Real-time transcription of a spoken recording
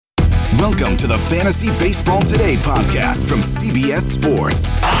Welcome to the Fantasy Baseball Today podcast from CBS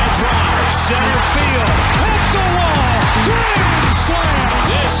Sports. High drive, center field, hit the wall, grand slam.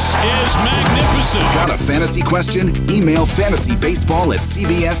 This is magnificent. Got a fantasy question? Email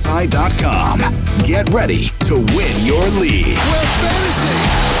fantasybaseball@cbsi.com. Get ready to win your league. Where fantasy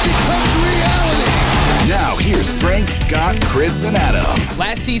becomes reality. Now here's Frank, Scott, Chris, and Adam.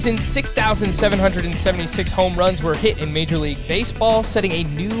 Last season, 6,776 home runs were hit in Major League Baseball, setting a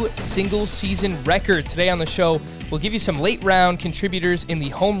new single-season record. Today on the show, we'll give you some late-round contributors in the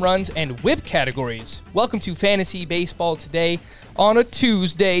home runs and whip categories. Welcome to Fantasy Baseball Today on a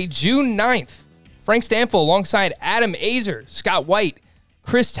Tuesday, June 9th. Frank Stanfill alongside Adam Azer, Scott White,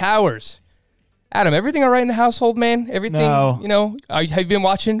 Chris Towers. Adam, everything all right in the household, man? Everything, No. you know, have you been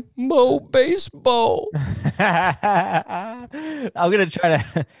watching Mo Baseball? I'm going to try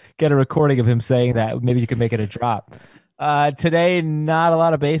to get a recording of him saying that. Maybe you can make it a drop. Today, not a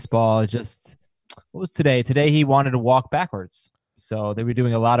lot of baseball. Just, what was today? Today, he wanted to walk backwards. So they were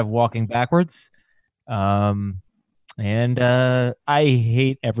doing a lot of walking backwards. And I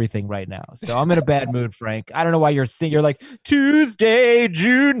hate everything right now. So I'm in a bad mood, Frank. I don't know why you're singing. You're like, Tuesday,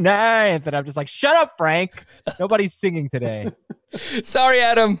 June 9th. And I'm just like, shut up, Frank. Nobody's singing today. Sorry,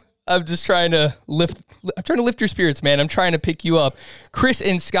 Adam. I'm just trying to lift your spirits, man. I'm trying to pick you up. Chris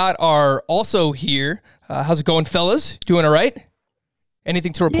and Scott are also here. How's it going, fellas? Doing all right?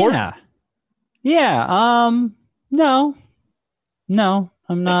 Anything to report? Yeah. No,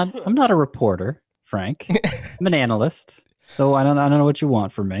 I'm not a reporter, Frank. I'm an analyst. So I don't know what you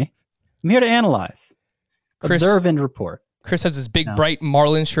want from me. I'm here to analyze, observe, and report. Chris has his big, bright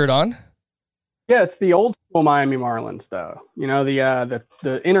Marlins shirt on. Yeah, it's the old school Miami Marlins, though. You know,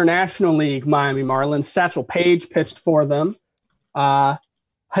 the International League Miami Marlins. Satchel Paige pitched for them.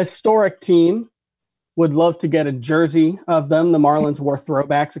 Historic team. Would love to get a jersey of them. The Marlins wore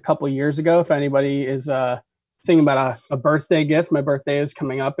throwbacks a couple years ago. If anybody is thinking about a birthday gift, my birthday is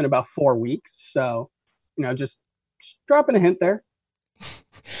coming up in about 4 weeks. So, you know, just dropping a hint there.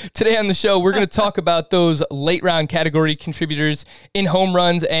 Today on the show, we're going to talk about those late round category contributors in home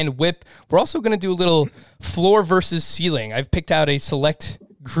runs and whip. We're also going to do a little floor versus ceiling. I've picked out a select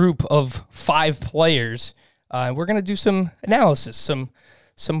group of 5 players. We're going to do some analysis, some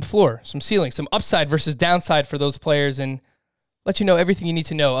floor, some ceiling, some upside versus downside for those players, and let you know everything you need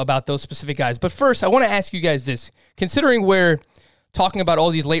to know about those specific guys. But first, I want to ask you guys this. Considering we're talking about all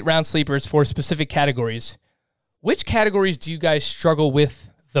these late round sleepers for specific categories, which categories do you guys struggle with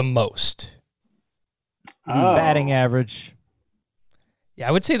the most? Batting average. Yeah,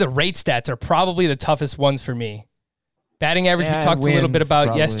 I would say the rate stats are probably the toughest ones for me. Batting average, we talked a little bit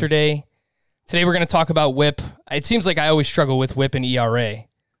about yesterday. Today we're going to talk about whip. It seems like I always struggle with whip and ERA.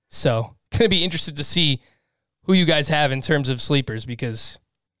 So going to be interested to see who you guys have in terms of sleepers, because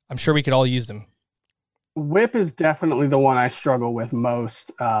I'm sure we could all use them. Whip is definitely the one I struggle with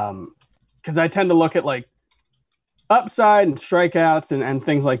most, because I tend to look at like upside and strikeouts and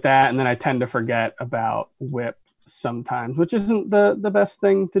things like that, and then I tend to forget about whip sometimes, which isn't the best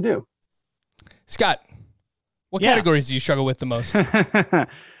thing to do. Scott, what categories do you struggle with the most?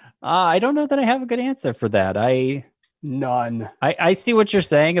 I don't know that I have a good answer for that. None. I see what you're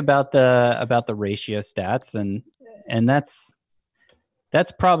saying about the ratio stats, and that's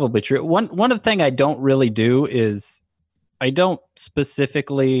probably true. One of the thing I don't really do is I don't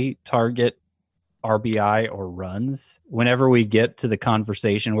specifically target RBI or runs. Whenever we get to the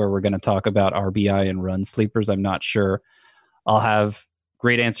conversation where we're going to talk about RBI and run sleepers, I'm not sure I'll have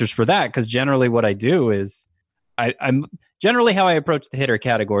great answers for that, because generally what I do is I'm generally how I approach the hitter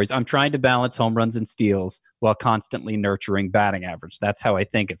categories. I'm trying to balance home runs and steals while constantly nurturing batting average. That's how I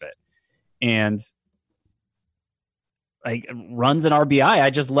think of it. And like runs and RBI, I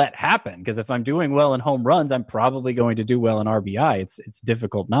just let happen, because if I'm doing well in home runs, I'm probably going to do well in RBI. It's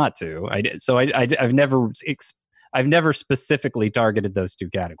difficult not to. I've never specifically targeted those two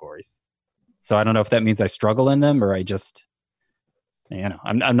categories. So I don't know if that means I struggle in them, or I just,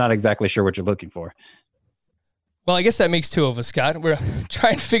 I'm not exactly sure what you're looking for. Well, I guess that makes 2 of us, Scott. We're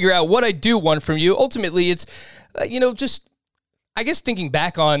trying to figure out what I do want from you. Ultimately, it's, just, I guess, thinking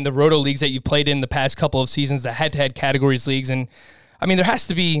back on the roto leagues that you played in the past couple of seasons, the head-to-head categories leagues, and I mean, there has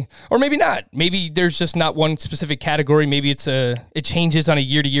to be, or maybe not. Maybe there's just not one specific category. Maybe it changes on a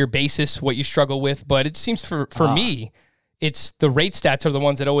year-to-year basis what you struggle with. But it seems for me, it's the rate stats are the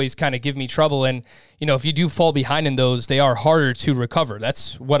ones that always kind of give me trouble. And, if you do fall behind in those, they are harder to recover.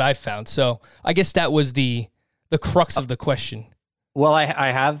 That's what I've found. So I guess that was the crux of the question. Well, I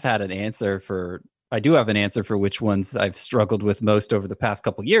have had an answer for I do have an answer for which ones I've struggled with most over the past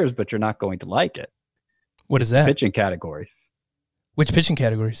couple of years, but you're not going to like it. What is that? Pitching categories. Which pitching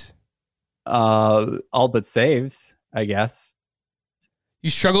categories? All but saves, I guess. You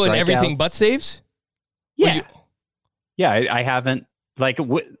struggle in everything but saves? Yeah. I haven't, like,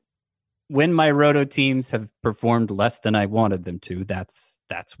 when my roto teams have performed less than I wanted them to, that's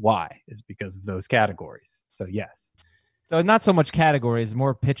why, is because of those categories. So yes. So not so much categories,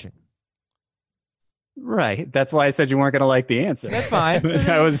 more pitching. Right. That's why I said you weren't going to like the answer. That's fine.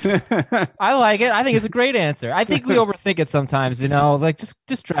 I like it. I think it's a great answer. I think we overthink it sometimes, like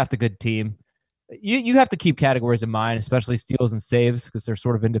just draft a good team. You have to keep categories in mind, especially steals and saves, because they're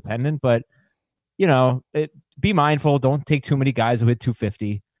sort of independent. But, be mindful. Don't take too many guys who hit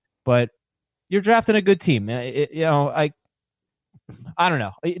 250. But you're drafting a good team. I don't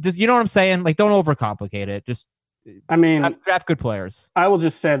know. You know what I'm saying? Like, don't overcomplicate it. Just, draft good players. I will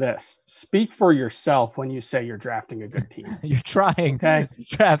just say this. Speak for yourself when you say you're drafting a good team. You're trying to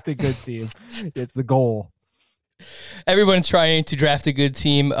draft a good team. It's the goal. Everyone's trying to draft a good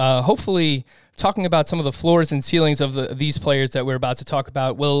team. Hopefully, talking about some of the floors and ceilings of these players that we're about to talk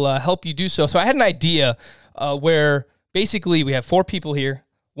about will help you do so. So I had an idea where basically we have 4 people here.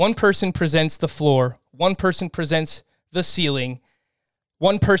 One person presents the floor. One person presents the ceiling.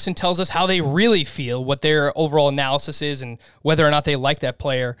 One person tells us how they really feel, what their overall analysis is, and whether or not they like that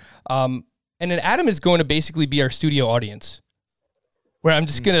player. And then Adam is going to basically be our studio audience, where I'm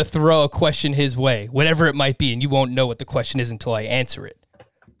just going to throw a question his way, whatever it might be, and you won't know what the question is until I answer it.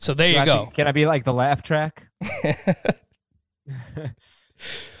 So there you go. Can I be like the laugh track?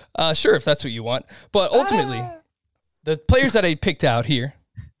 Sure, if that's what you want. But ultimately, the players that I picked out here,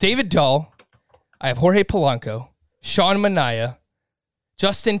 David Dahl, I have Jorge Polanco, Sean Manaea,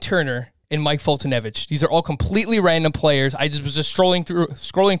 Justin Turner, and Mike Foltynewicz. These are all completely random players. I was just scrolling through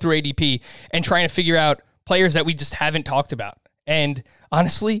ADP and trying to figure out players that we just haven't talked about. And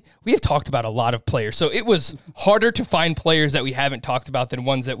honestly, we have talked about a lot of players. So it was harder to find players that we haven't talked about than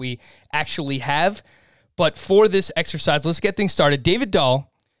ones that we actually have. But for this exercise, let's get things started. David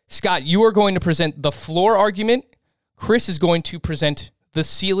Dahl, Scott, you are going to present the floor argument. Chris is going to present the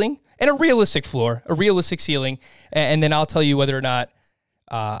ceiling and a realistic floor, a realistic ceiling. And then I'll tell you whether or not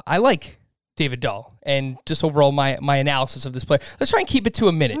I like David Dahl and just overall my analysis of this player. Let's try and keep it to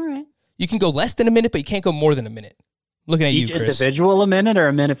a minute. All right. You can go less than a minute, but you can't go more than a minute. Looking at each you, Chris. Individual a minute or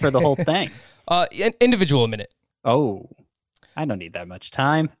a minute for the whole thing? Individual a minute. Oh, I don't need that much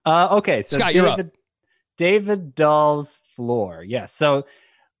time. Okay, so Scott, you're up. David Dahl's floor. Yes. So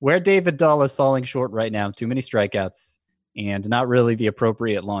where David Dahl is falling short right now, too many strikeouts and not really the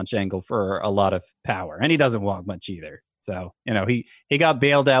appropriate launch angle for a lot of power. And he doesn't walk much either. So, he got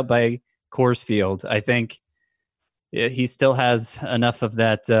bailed out by Coors Field. I think he still has enough of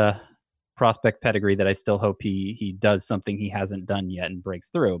that prospect pedigree that I still hope he does something he hasn't done yet and breaks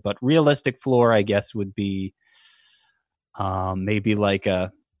through. But realistic floor, I guess, would be maybe like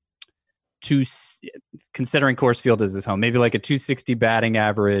considering Coors Field as his home, maybe like a 260 batting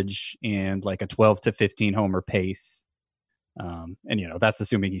average and like a 12 to 15 homer pace. And that's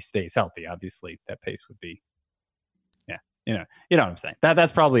assuming he stays healthy. Obviously, that pace would be, you know what I'm saying.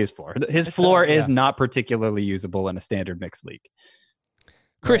 That's probably his floor. His floor is not particularly usable in a standard mixed league.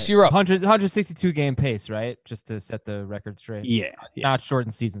 Chris, you're up. 162 game pace, right? Just to set the record straight. Yeah. Not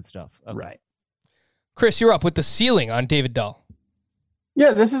shortened season stuff. Okay. Right. Chris, you're up with the ceiling on David Dahl.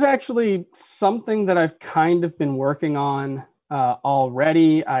 Yeah, this is actually something that I've kind of been working on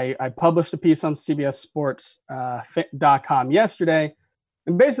already. I published a piece on CBSSports.com yesterday.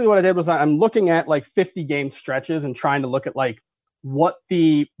 And basically what I did was I'm looking at like 50 game stretches and trying to look at like what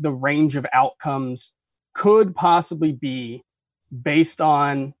the range of outcomes could possibly be based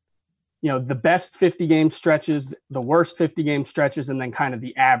on, the best 50 game stretches, the worst 50 game stretches, and then kind of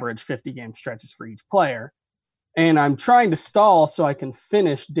the average 50 game stretches for each player. And I'm trying to stall so I can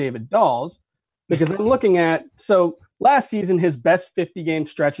finish David Dahl's because I'm looking at, so last season, his best 50 game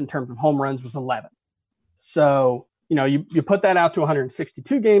stretch in terms of home runs was 11. So, you put that out to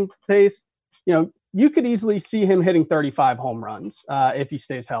 162 game pace, you could easily see him hitting 35 home runs if he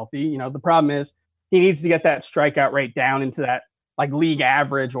stays healthy. The problem is he needs to get that strikeout rate down into that like league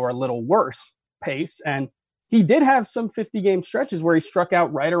average or a little worse pace. And he did have some 50 game stretches where he struck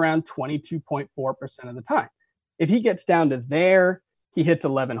out right around 22.4% of the time. If he gets down to there, he hits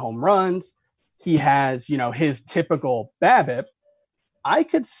 11 home runs. He has, his typical BABIP. I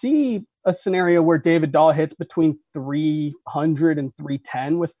could see a scenario where David Dahl hits between 300 and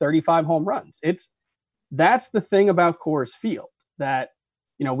 310 with 35 home runs. That's the thing about Coors Field that,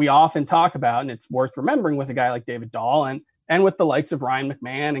 we often talk about, and it's worth remembering with a guy like David Dahl and with the likes of Ryan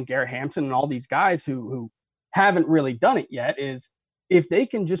McMahon and Garrett Hampson and all these guys who haven't really done it yet, is if they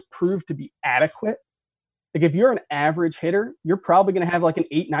can just prove to be adequate Like if you're an average hitter, you're probably going to have like an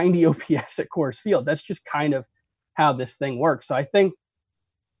 890 OPS at Coors Field. That's just kind of how this thing works. So I think,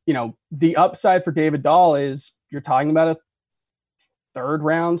 the upside for David Dahl is you're talking about a third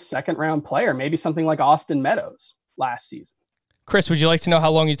round, second round player, maybe something like Austin Meadows last season. Chris, would you like to know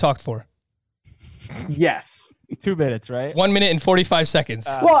how long you talked for? Yes. 2 minutes, right? 1 minute and 45 seconds.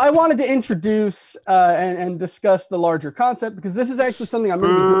 Well, I wanted to introduce and discuss the larger concept because this is actually something I'm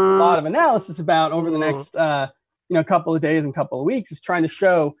going to be doing a lot of analysis about over the next couple of days and couple of weeks, is trying to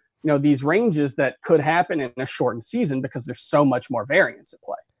show these ranges that could happen in a shortened season because there's so much more variance at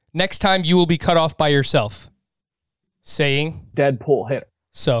play. Next time you will be cut off by yourself saying Deadpool hitter.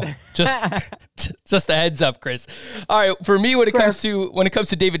 So just a heads up, Chris. All right, for me, when it comes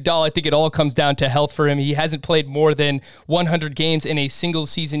to David Dahl, I think it all comes down to health for him. He hasn't played more than 100 games in a single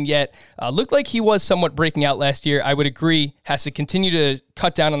season yet. Looked like he was somewhat breaking out last year. I would agree, has to continue to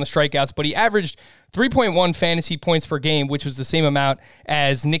cut down on the strikeouts, but he averaged 3.1 fantasy points per game, which was the same amount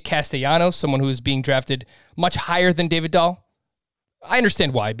as Nick Castellanos, someone who is being drafted much higher than David Dahl. I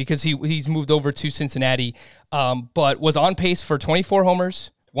understand why, because he's moved over to Cincinnati, but was on pace for 24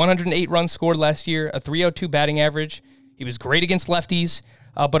 homers, 108 runs scored last year, a 302 batting average. He was great against lefties,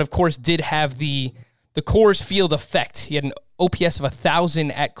 but of course did have the Coors Field effect. He had an OPS of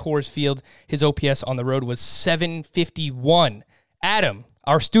 1,000 at Coors Field. His OPS on the road was 751. Adam,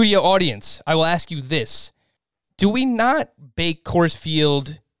 our studio audience, I will ask you this. Do we not bake Coors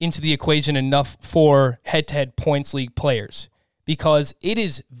Field into the equation enough for head-to-head points league players? Because it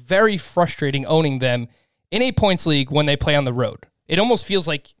is very frustrating owning them in a points league when they play on the road. It almost feels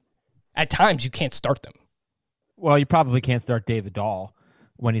like at times you can't start them. Well, you probably can't start David Dahl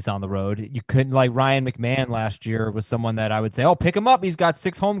when he's on the road. You couldn't, like Ryan McMahon last year was someone that I would say, pick him up. He's got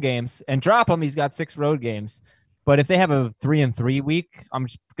 6 home games, and drop him. He's got 6 road games. But if they have a 3-3 week, I'm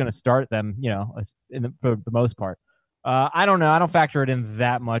just going to start them, for the most part. I don't know. I don't factor it in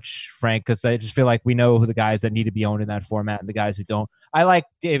that much, Frank, because I just feel like we know who the guys that need to be owned in that format and the guys who don't. I like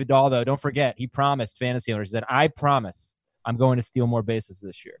David Dahl, though. Don't forget, he promised fantasy owners, he said, I promise I'm going to steal more bases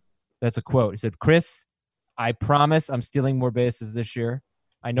this year. That's a quote. He said, Chris, I promise I'm stealing more bases this year.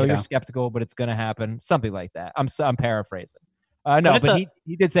 I know you're skeptical, but it's going to happen. Something like that. I'm paraphrasing. No, but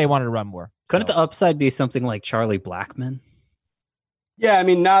he did say he wanted to run more. Couldn't the upside be something like Charlie Blackmon? Yeah, I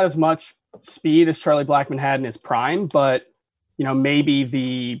mean, not as much speed as Charlie Blackmon had in his prime, but, maybe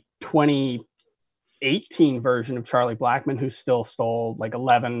the 2018 version of Charlie Blackmon, who still stole like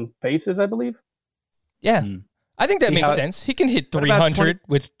 11 bases, I believe. Yeah. I think that makes sense. He can hit 300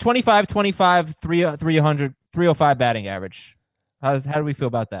 with 25, 300, 305 batting average. How do we feel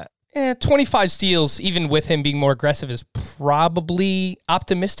about that? 25 steals, even with him being more aggressive, is probably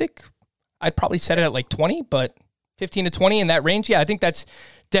optimistic. I'd probably set it at like 20, but 15 to 20 in that range. Yeah, I think that's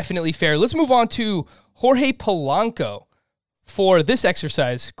definitely fair. Let's move on to Jorge Polanco. For this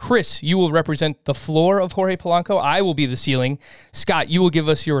exercise, Chris, you will represent the floor of Jorge Polanco. I will be the ceiling. Scott, you will give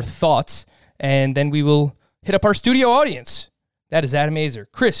us your thoughts, and then we will hit up our studio audience. That is Adam Azer.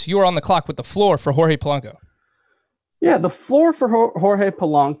 Chris, you are on the clock with the floor for Jorge Polanco. Yeah, the floor for Jorge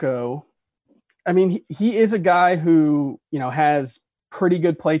Polanco, I mean, he is a guy who, has pretty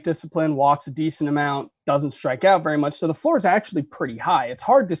good plate discipline, walks a decent amount, doesn't strike out very much. So the floor is actually pretty high. It's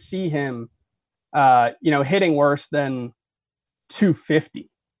hard to see him, hitting worse than 250,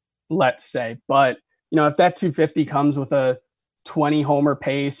 let's say. But, if that 250 comes with a 20 homer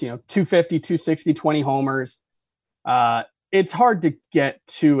pace, 250, 260, 20 homers, it's hard to get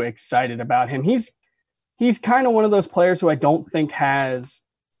too excited about him. He's kind of one of those players who I don't think has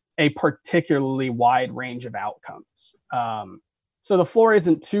a particularly wide range of outcomes. So the floor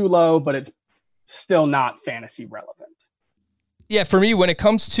isn't too low, but it's still not fantasy relevant. Yeah, for me, when it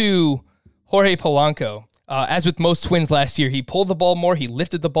comes to Jorge Polanco, as with most Twins last year, he pulled the ball more, he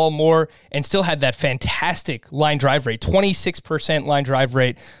lifted the ball more, and still had that fantastic line drive rate, 26% line drive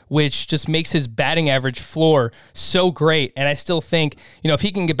rate, which just makes his batting average floor so great. And I still think, if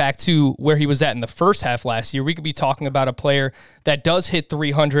he can get back to where he was at in the first half last year, we could be talking about a player that does hit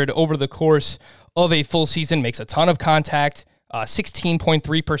 300 over the course of a full season, makes a ton of contact, 16.3%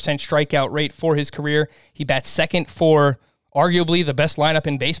 strikeout rate for his career. He bats second for arguably the best lineup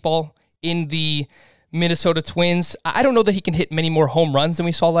in baseball in the Minnesota Twins. I don't know that he can hit many more home runs than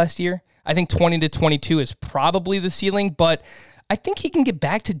we saw last year. I think 20 to 22 is probably the ceiling, but I think he can get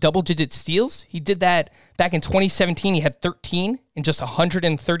back to double-digit steals. He did that back in 2017. He had 13 in just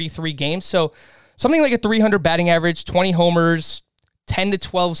 133 games. So something like a 300 batting average, 20 homers, 10 to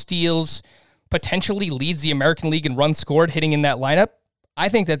 12 steals, potentially leads the American League in runs scored hitting in that lineup. I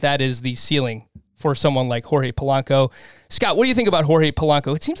think that is the ceiling for someone like Jorge Polanco. Scott, what do you think about Jorge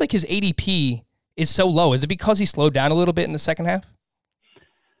Polanco? It seems like his ADP is so low? Is it because he slowed down a little bit in the second half?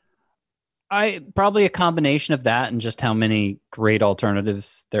 Probably a combination of that and just how many great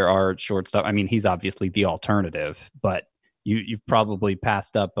alternatives there are at shortstop. I mean, he's obviously the alternative, but you've probably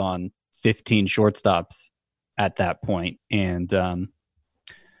passed up on 15 shortstops at that point. And,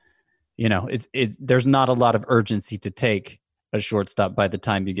 there's not a lot of urgency to take a shortstop by the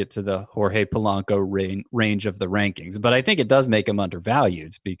time you get to the Jorge Polanco range of the rankings. But I think it does make him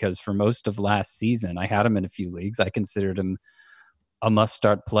undervalued because for most of last season, I had him in a few leagues. I considered him a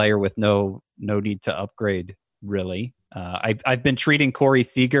must-start player with no need to upgrade, really. I've been treating Corey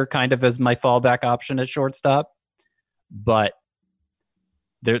Seager kind of as my fallback option at shortstop, but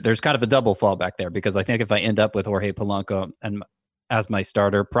there's kind of a double fallback there because I think if I end up with Jorge Polanco and as my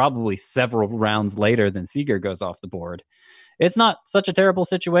starter, probably several rounds later than Seager goes off the board, it's not such a terrible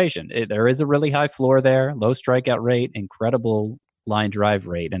situation. There is a really high floor there, low strikeout rate, incredible line drive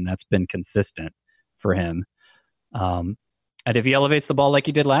rate, and that's been consistent for him. And if he elevates the ball like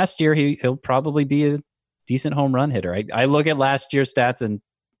he did last year, he'll probably be a decent home run hitter. I look at last year's stats and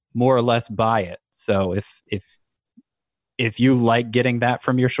more or less buy it. So if you like getting that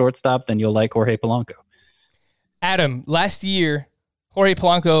from your shortstop, then you'll like Jorge Polanco. Adam, last year, Jorge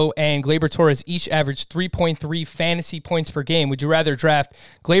Polanco and Gleyber Torres each averaged 3.3 fantasy points per game. Would you rather draft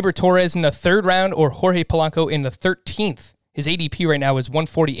Gleyber Torres in the 3rd round or Jorge Polanco in the 13th? His ADP right now is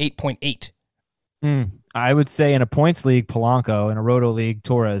 148.8. I would say in a points league, Polanco. In a roto league,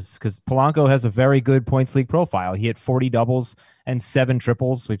 Torres, because Polanco has a very good points league profile. He hit 40 doubles and 7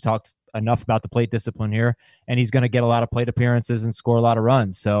 triples. We've talked enough about the plate discipline here, and he's going to get a lot of plate appearances and score a lot of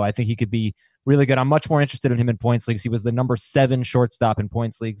runs. So I think he could be really good. I'm much more interested in him in points leagues. He was the number 7 shortstop in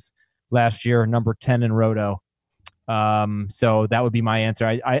points leagues last year, number 10 in roto. So that would be my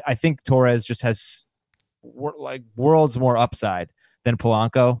answer. I think Torres just has worlds more upside than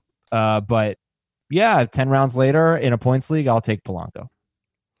Polanco. But yeah, 10 rounds later in a points league, I'll take Polanco.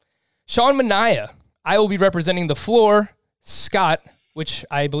 Sean Manaea. I will be representing the floor. Scott, which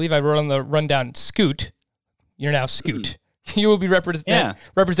I believe I wrote on the rundown, Scoot. You're now Scoot. You will be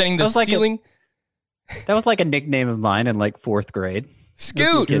representing the ceiling. That was like a nickname of mine in like 4th grade.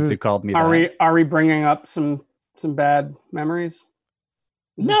 Scoot. Kids who called me that. Are we bringing up some bad memories?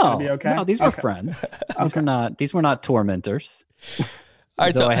 Is this gonna be okay? No, these were friends. These were not tormentors. All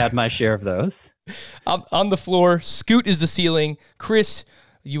right, so I had my share of those. On the floor, Scoot is the ceiling. Chris,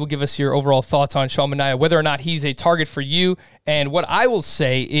 you will give us your overall thoughts on Sean Manaea, whether or not he's a target for you. And what I will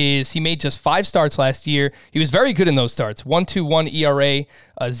say is he made just 5 starts last year. He was very good in those starts. 1.21 ERA,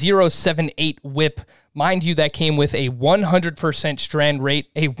 a 0.78 WHIP. Mind you, that came with a 100% strand rate,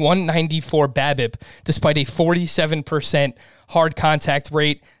 a 194 BABIP, despite a 47% hard contact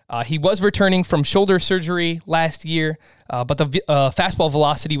rate. He was returning from shoulder surgery last year, but the fastball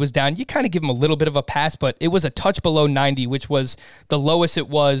velocity was down. You kind of give him a little bit of a pass, but it was a touch below 90, which was the lowest it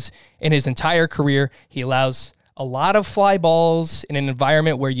was in his entire career. He allows a lot of fly balls in an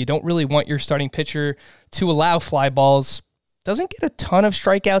environment where you don't really want your starting pitcher to allow fly balls. Doesn't get a ton of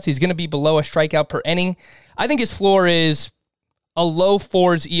strikeouts. He's going to be below a strikeout per inning. I think his floor is a low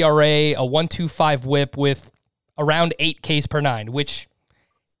 4s ERA, a 1.25 WHIP with around 8 Ks per 9, which...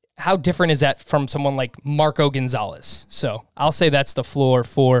 how different is that from someone like Marco Gonzalez? So I'll say that's the floor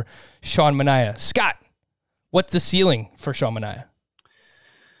for Sean Manaea. Scott, what's the ceiling for Sean Manaea?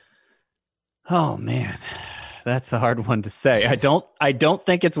 Oh man, that's a hard one to say. I don't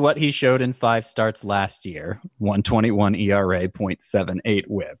think it's what he showed in 5 starts last year. 1.21 ERA, 0.78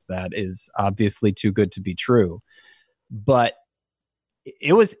 WHIP. That is obviously too good to be true. But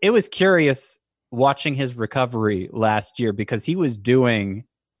it was curious watching his recovery last year because he was doing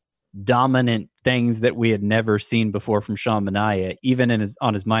dominant things that we had never seen before from Sean Manaea, even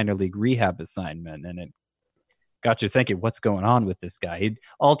on his minor league rehab assignment. And it got you thinking, what's going on with this guy? He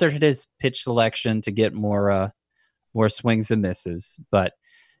altered his pitch selection to get more swings and misses, but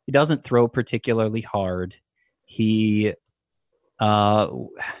he doesn't throw particularly hard. He's a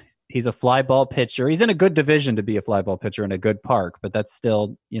fly ball pitcher. He's in a good division to be a fly ball pitcher in a good park, but that's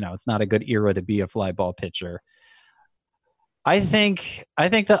still, it's not a good era to be a fly ball pitcher. I think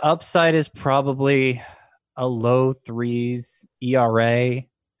the upside is probably a low 3s ERA.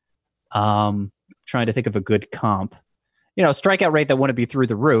 Trying to think of a good comp. Strikeout rate that wouldn't be through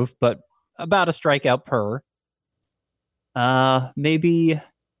the roof, but about a strikeout per. Maybe.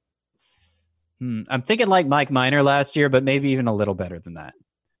 I'm thinking like Mike Minor last year, but maybe even a little better than that.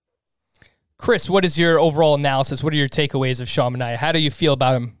 Chris, what is your overall analysis? What are your takeaways of Sean Manaea? How do you feel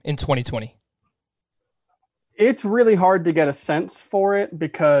about him in 2020? It's really hard to get a sense for it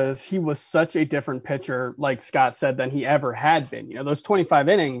because he was such a different pitcher, like Scott said, than he ever had been. Those 25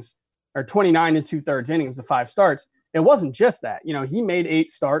 innings, or 29 and 2/3 innings, the 5 starts. It wasn't just that. He made 8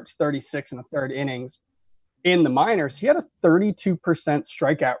 starts, 36 and a third innings in the minors. He had a 32%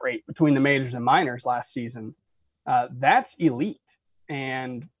 strikeout rate between the majors and minors last season. That's elite.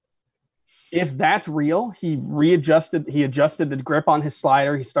 And if that's real, he adjusted the grip on his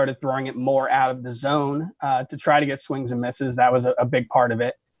slider. He started throwing it more out of the zone to try to get swings and misses. That was a big part of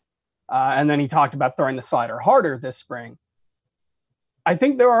it. And then he talked about throwing the slider harder this spring. I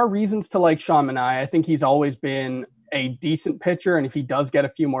think there are reasons to like Sean Manaea. I think he's always been a decent pitcher. And if he does get a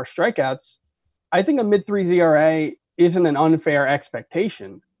few more strikeouts, I think a mid-3 ERA isn't an unfair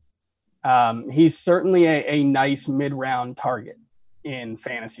expectation. He's certainly a nice mid-round target in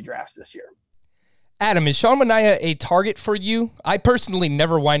fantasy drafts this year. Adam, is Sean Manaea a target for you? I personally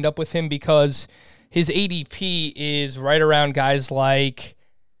never wind up with him because his ADP is right around guys like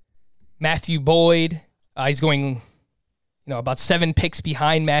Matthew Boyd. He's going, about 7 picks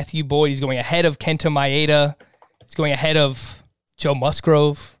behind Matthew Boyd. He's going ahead of Kenta Maeda. He's going ahead of Joe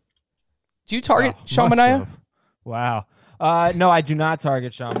Musgrove. Do you target Sean Manaea? Wow. No, I do not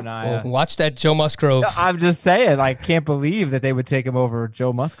target Sean Manaea. Well, watch that Joe Musgrove. I'm just saying, I can't believe that they would take him over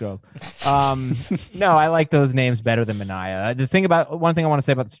Joe Musgrove. No, I like those names better than Manaea. One thing I want to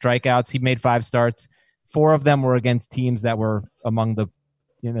say about the strikeouts, he made 5 starts. 4 of them were against teams that were among the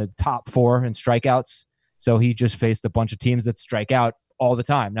top 4 in strikeouts. So he just faced a bunch of teams that strike out all the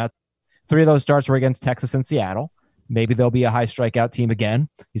time. Now, 3 of those starts were against Texas and Seattle. Maybe there'll be a high strikeout team again.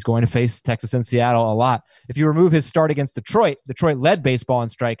 He's going to face Texas and Seattle a lot. If you remove his start against Detroit led baseball in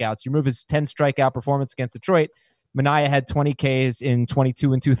strikeouts. You remove his 10 strikeout performance against Detroit. Manaea had 20 Ks in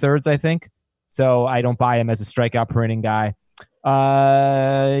 22 and 2/3, I think. So I don't buy him as a strikeout per inning guy.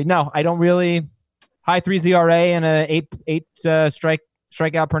 No, I don't really. High 3 ERA and a 8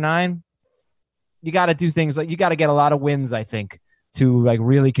 strikeout per 9. You got to do things you got to get a lot of wins, I think, to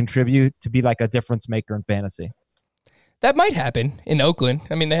really contribute to be a difference maker in fantasy. That might happen in Oakland.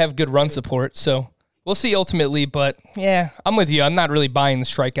 I mean, they have good run support, so we'll see ultimately. But, yeah, I'm with you. I'm not really buying the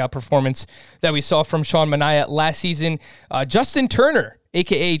strikeout performance that we saw from Sean Manaea last season. Justin Turner,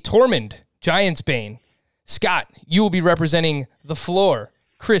 a.k.a. Tormund, Giants Bane. Scott, you will be representing the floor.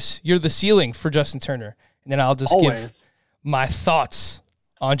 Chris, you're the ceiling for Justin Turner. And then I'll just give my thoughts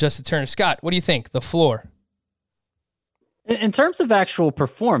on Justin Turner. Scott, what do you think? The floor. In terms of actual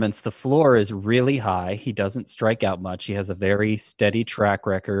performance, the floor is really high. He doesn't strike out much. He has a very steady track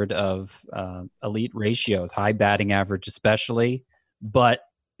record of elite ratios, high batting average especially. But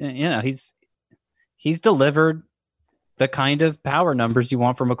he's delivered the kind of power numbers you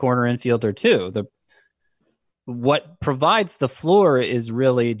want from a corner infielder too. What provides the floor is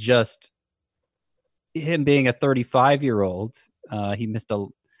really just him being a 35-year-old. He missed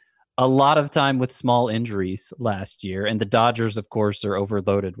a lot of time with small injuries last year, and the Dodgers, of course, are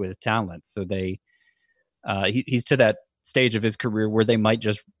overloaded with talent. So he's to that stage of his career where they might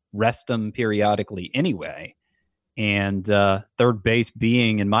just rest him periodically anyway. And third base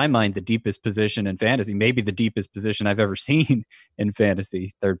being, in my mind, the deepest position in fantasy, maybe the deepest position I've ever seen in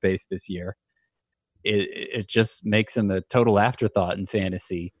fantasy, third base this year. It just makes him a total afterthought in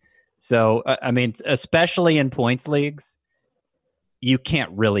fantasy. So, I mean, especially in points leagues, you can't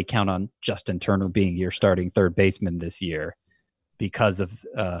really count on Justin Turner being your starting third baseman this year because of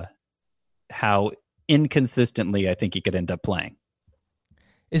how inconsistently I think he could end up playing.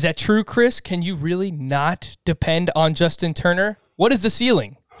 Is that true, Chris? Can you really not depend on Justin Turner? What is the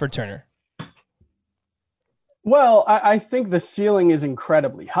ceiling for Turner? Well, I think the ceiling is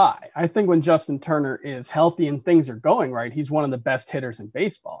incredibly high. I think when Justin Turner is healthy and things are going right, he's one of the best hitters in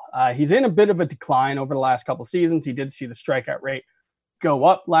baseball. He's in a bit of a decline over the last couple of seasons. He did see the strikeout rate go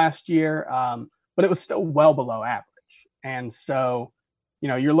up last year, but it was still well below average. And so,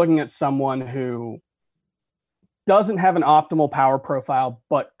 you're looking at someone who doesn't have an optimal power profile,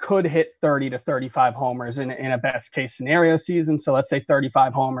 but could hit 30 to 35 homers in a best case scenario season. So let's say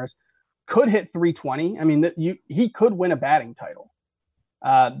 35 homers, could hit 320. I mean, he could win a batting title.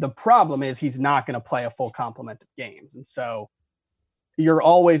 The problem is he's not going to play a full complement of games. And so you're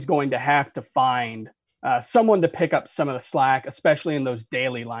always going to have to find someone to pick up some of the slack, especially in those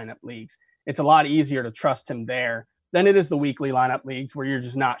daily lineup leagues. It's a lot easier to trust him there than it is the weekly lineup leagues where you're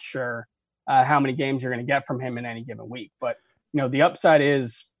just not sure how many games you're going to get from him in any given week. But, the upside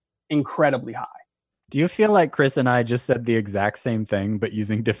is incredibly high. Do you feel like Chris and I just said the exact same thing, but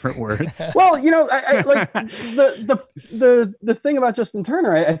using different words? Well, I like the thing about Justin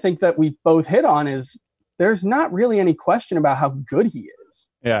Turner, I think that we both hit on is there's not really any question about how good he is.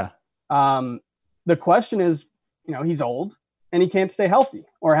 Yeah. The question is, he's old and he can't stay healthy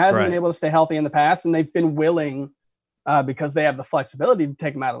or hasn't been able to stay healthy in the past. And they've been willing because they have the flexibility to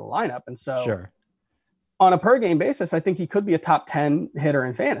take him out of the lineup. And so Sure. on a per game basis, I think he could be a top 10 hitter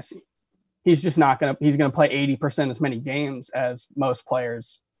in fantasy. He's just not going to, he's going to play 80% as many games as most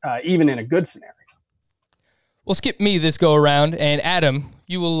players, even in a good scenario. Well, skip me this go around, and Adam,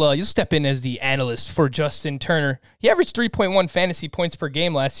 you'll step in as the analyst for Justin Turner. He averaged 3.1 fantasy points per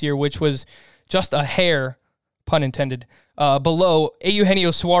game last year, which was just a hair, pun intended, below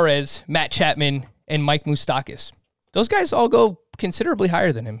Eugenio Suarez, Matt Chapman, and Mike Moustakas. Those guys all go considerably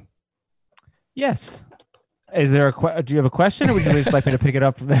higher than him. Yes. Is there do you have a question, or would you just like me to pick it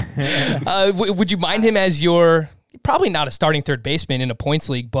up from there? Would you mind him as your, probably not a starting third baseman in a points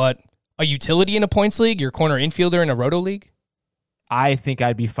league, but a utility in a points league, your corner infielder in a roto league? I think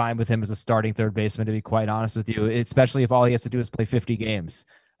I'd be fine with him as a starting third baseman, to be quite honest with you, especially if all he has to do is play 50 games.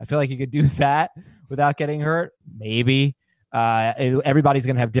 I feel like he could do that without getting hurt. Maybe. Everybody's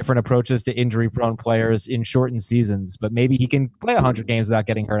going to have different approaches to injury-prone players in shortened seasons, but maybe he can play 100 games without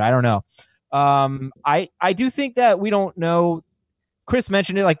getting hurt. I don't know. I do think that we don't know. Chris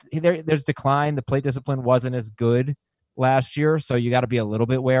mentioned it, like there's decline. The plate discipline wasn't as good last year, so you got to be a little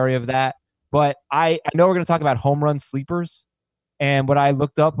bit wary of that. But I know we're going to talk about home run sleepers, and what I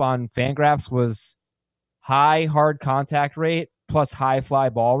looked up on Fangraphs was high hard contact rate plus high fly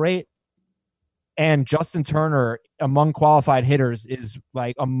ball rate. And Justin Turner, among qualified hitters, is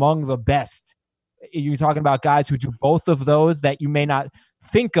like among the best. You're talking about guys who do both of those that you may not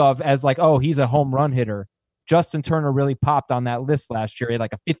think of as like, oh, he's a home run hitter. Justin Turner really popped on that list last year. He had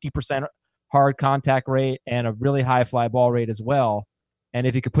like a 50% hard contact rate and a really high fly ball rate as well. And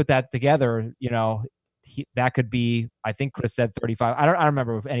if you could put that together, that could be, I think Chris said 35. I don't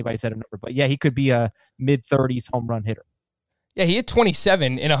remember if anybody said a number, but yeah, he could be a mid-30s home run hitter. Yeah, he hit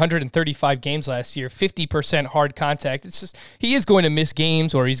 27 in 135 games last year, 50% hard contact. It's just, he is going to miss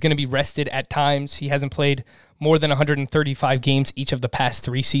games, or he's going to be rested at times. He hasn't played more than 135 games each of the past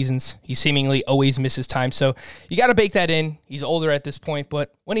 3 seasons. He seemingly always misses time. So you got to bake that in. He's older at this point,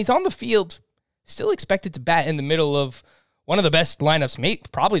 but when he's on the field, still expected to bat in the middle of one of the best lineups,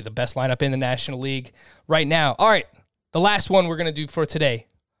 probably the best lineup in the National League right now. All right, the last one we're going to do for today,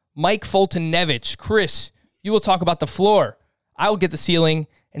 Mike Foltynewicz. Chris, you will talk about the floor. I will get the ceiling.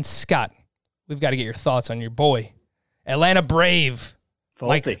 And Scott, we've got to get your thoughts on your boy, Atlanta Brave.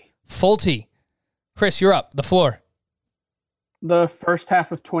 Folty. Chris, you're up. The floor. The first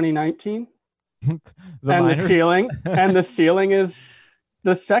half of 2019. The ceiling is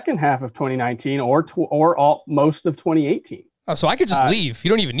the second half of 2019 or most of 2018. Oh, so I could just leave. You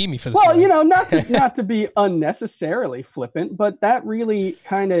don't even need me for this. Well, not to be unnecessarily flippant, but that really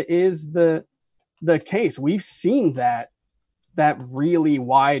kind of is the case. We've seen that really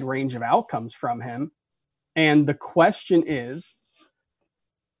wide range of outcomes from him. And the question is,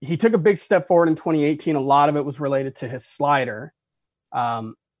 he took a big step forward in 2018. A lot of it was related to his slider.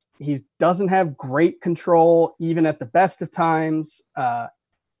 He doesn't have great control, even at the best of times.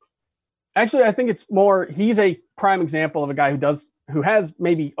 Actually, I think it's more, he's a prime example of a guy who has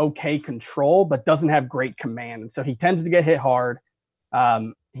maybe okay control, but doesn't have great command. And so he tends to get hit hard.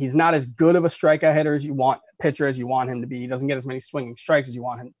 He's not as good of a strikeout hitter as you want, pitcher as you want him to be. He doesn't get as many swinging strikes as you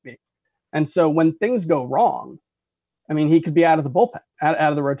want him to be. And so when things go wrong, I mean, he could be out of the bullpen, out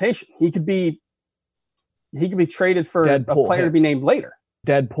of the rotation. He could be traded for a player to be named later.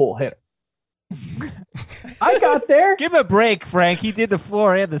 Deadpool hitter. I got there. Give him a break, Frank. He did the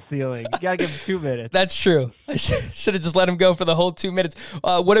floor and the ceiling. You got to give him 2 minutes. That's true. I should have just let him go for the whole 2 minutes.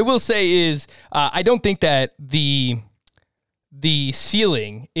 What I will say is I don't think that the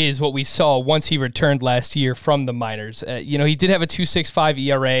ceiling is what we saw once he returned last year from the minors. He did have a 2.65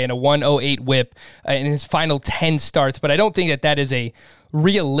 ERA and a 1.08 WHIP in his final 10 starts, but I don't think that is a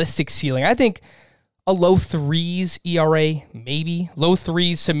realistic ceiling. I think a low 3s ERA, maybe low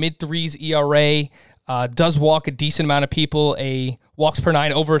 3s to mid 3s ERA, does walk a decent amount of people, a walks per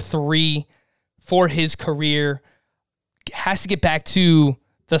 9 over 3 for his career. Has to get back to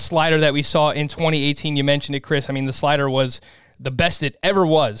the slider that we saw in 2018. You mentioned it, Chris. I mean, the slider was the best it ever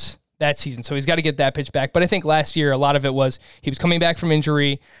was that season. So he's got to get that pitch back. But I think last year, a lot of it was he was coming back from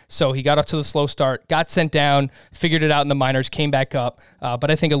injury. So he got off to the slow start, got sent down, figured it out in the minors, came back up. But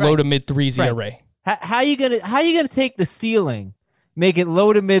I think a low to mid 3s ERA. How you gonna take the ceiling, make it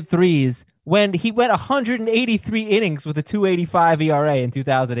low to mid 3s when he went 183 innings with a 2.85 ERA in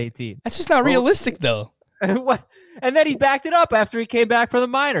 2018? That's just not realistic, though. What? And then he backed it up after he came back from the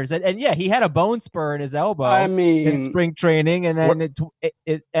minors. And yeah, he had a bone spur in his elbow in spring training. And then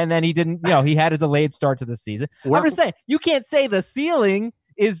and then he didn't, he had a delayed start to the season. I'm just saying, you can't say the ceiling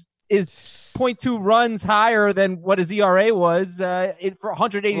is is 0.2 runs higher than what his ERA was for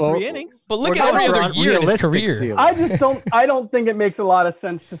 183 innings. But look at every other year in his career. I don't think it makes a lot of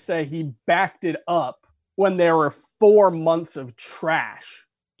sense to say he backed it up when there were 4 months of trash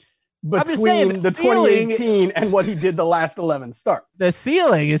between the 2018 and what he did the last 11 starts. The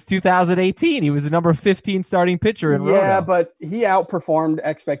ceiling is 2018. He was the number 15 starting pitcher in Roto. But he outperformed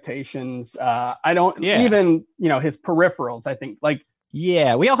expectations. Even, his peripherals, I think, we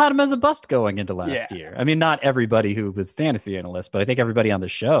all had him as a bust going into last year. I mean, not everybody who was fantasy analysts, but I think everybody on the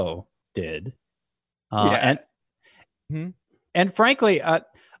show did. And frankly,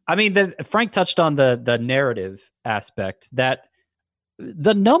 Frank touched on the narrative aspect that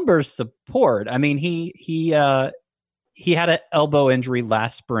the numbers support. I mean, he had an elbow injury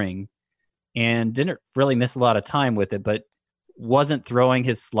last spring and didn't really miss a lot of time with it, but wasn't throwing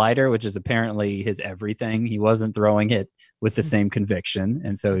his slider, which is apparently his everything. He wasn't throwing it with the same conviction.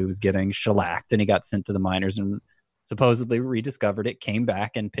 And so he was getting shellacked, and he got sent to the minors and supposedly rediscovered it, came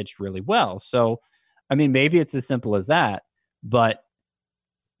back and pitched really well. So, I mean, maybe it's as simple as that. But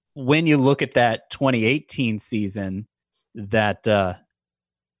when you look at that 2018 season that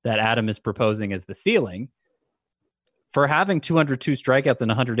Adam is proposing as the ceiling, for having 202 strikeouts and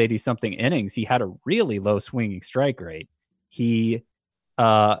 180 something innings, he had a really low swinging strike rate. He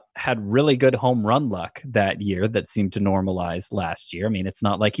had really good home run luck that year that seemed to normalize last year. I mean, it's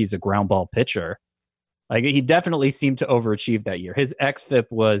not like he's a ground ball pitcher. Like, he definitely seemed to overachieve that year. His xFIP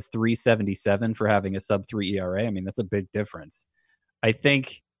was 377 for having a sub-3 ERA. I mean, that's a big difference. I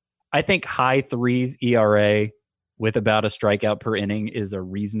think high threes ERA with about a strikeout per inning is a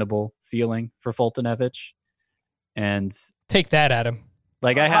reasonable ceiling for Foltynewicz. And take that, Adam.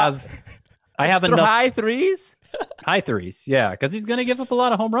 Like, I have enough high threes. High threes, yeah, because he's going to give up a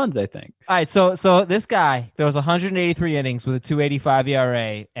lot of home runs, I think. All right, so this guy, there was 183 innings with a 2.85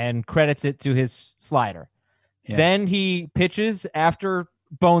 ERA and credits it to his slider. Yeah. Then he pitches after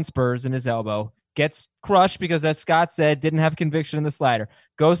bone spurs in his elbow, gets crushed because, as Scott said, didn't have conviction in the slider,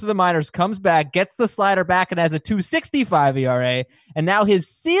 goes to the minors, comes back, gets the slider back, and has a 2.65 ERA, and now his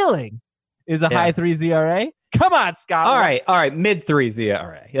ceiling is a high threes ERA. Come on, Scott. All right. Mid threes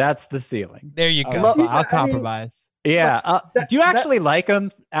ERA. That's the ceiling. There you go. I'll compromise. Yeah. Do you actually like him,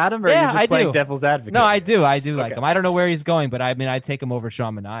 Adam, or are you just playing devil's advocate? No, I do. I do like him. I don't know where he's going, but I mean, I'd take him over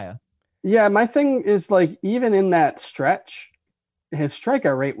Sean Manaea. Yeah, my thing is, like, even in that stretch, his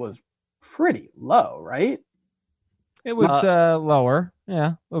strikeout rate was pretty low, right? It was lower.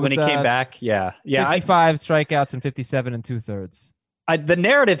 Yeah. When he came back, yeah. 55 strikeouts and 57 2/3. The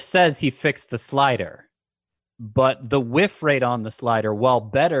narrative says he fixed the slider, but the whiff rate on the slider, while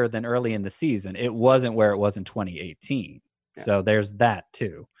better than early in the season, it wasn't where it was in 2018. Yeah. So there's that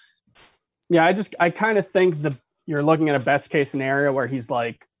too. Yeah, I kind of think you're looking at a best case scenario where he's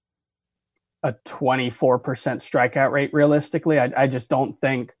like a 24% strikeout rate realistically. I just don't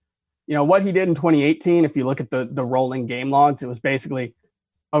think, what he did in 2018, if you look at the rolling game logs, it was basically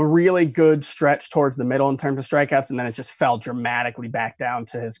a really good stretch towards the middle in terms of strikeouts, and then it just fell dramatically back down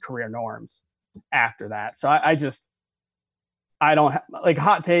to his career norms after that. So I don't like,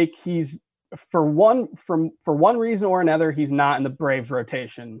 hot take. He's for one reason or another, he's not in the Braves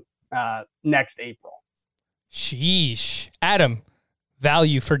rotation next April. Sheesh. Adam,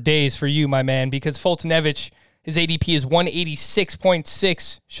 value for days for you, my man, because Foltynewicz, his ADP is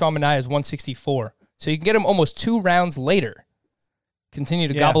 186.6. Sean Manaea is 164. So you can get him almost 2 rounds later. Continue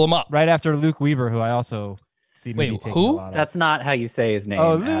to gobble him up. Right after Luke Weaver, who I also see. Wait, who? That's not how you say his name.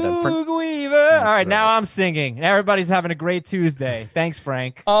 Oh, Luke Weaver. All right, now I'm singing. Everybody's having a great Tuesday. Thanks,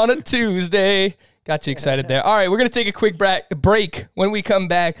 Frank. On a Tuesday. Got you excited there. All right, we're going to take a quick break. When we come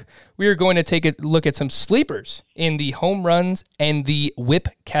back, we are going to take a look at some sleepers in the home runs and the whip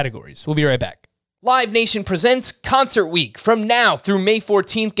categories. We'll be right back. Live Nation presents Concert Week. From now through May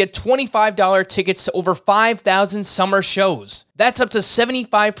 14th, get $25 tickets to over 5,000 summer shows. That's up to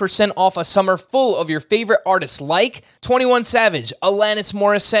 75% off a summer full of your favorite artists like 21 Savage, Alanis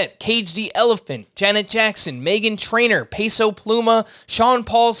Morissette, Cage the Elephant, Janet Jackson, Meghan Trainor, Peso Pluma, Sean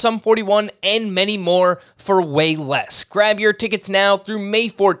Paul, Sum 41, and many more for way less. Grab your tickets now through May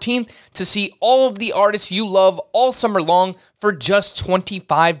 14th to see all of the artists you love all summer long for just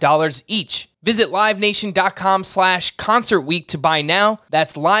 $25 each. Visit livenation.com/Concert Week to buy now.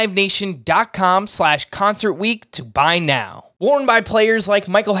 That's livenation.com/Concert Week to buy now. Worn by players like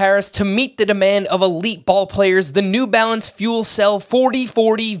Michael Harris to meet the demand of elite ball players, the New Balance Fuel Cell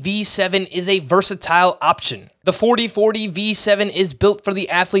 4040 V7 is a versatile option. The 4040 V7 is built for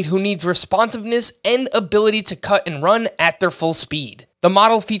the athlete who needs responsiveness and ability to cut and run at their full speed. The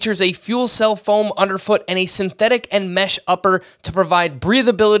model features a fuel cell foam underfoot and a synthetic and mesh upper to provide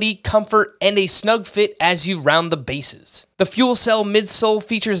breathability, comfort, and a snug fit as you round the bases. The fuel cell midsole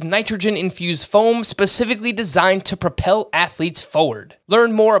features nitrogen-infused foam specifically designed to propel athletes forward.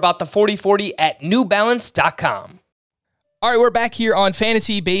 Learn more about the 4040 at newbalance.com. All right, we're back here on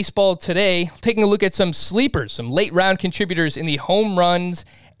Fantasy Baseball today, taking a look at some sleepers, some late-round contributors in the home runs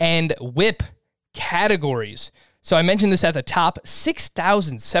and whip categories. So I mentioned this at the top,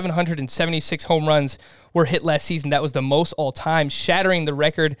 6,776 home runs were hit last season. That was the most all-time, shattering the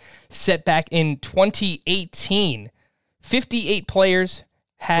record set back in 2018. 58 players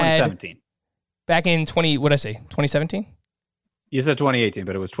had... 2017. Back in 2017? You said 2018,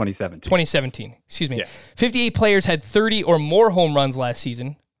 but it was 2017. 2017, excuse me. Yeah. 58 players had 30 or more home runs last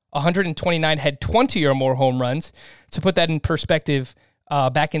season. 129 had 20 or more home runs. To put that in perspective,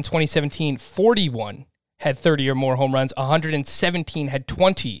 back in 2017, 41 had 30 or more home runs. 117 had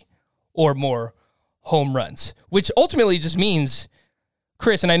 20 or more home runs, which ultimately just means,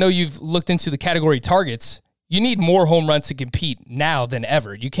 Chris, and I know you've looked into the category targets, you need more home runs to compete now than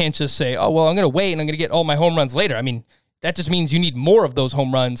ever. You can't just say, oh, well, I'm going to wait and I'm going to get all my home runs later. I mean, that just means you need more of those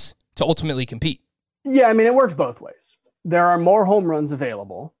home runs to ultimately compete. Yeah, I mean, it works both ways. There are more home runs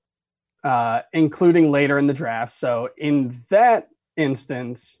available, including later in the draft. So in that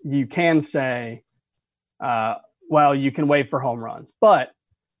instance, you can say, well, you can wait for home runs. But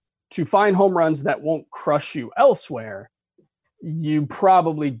to find home runs that won't crush you elsewhere, you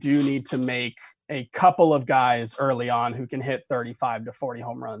probably do need to make a couple of guys early on who can hit 35 to 40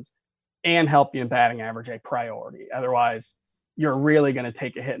 home runs and help you in batting average a priority. Otherwise, you're really going to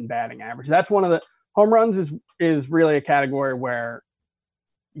take a hit in batting average. That's one of the home runs is really a category where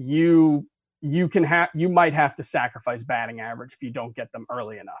you might have to sacrifice batting average if you don't get them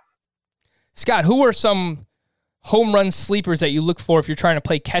early enough. Scott, who are some home run sleepers that you look for if you're trying to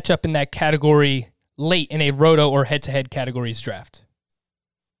play catch up in that category late in a roto or head-to-head categories draft?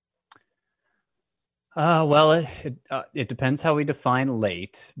 Well, it depends how we define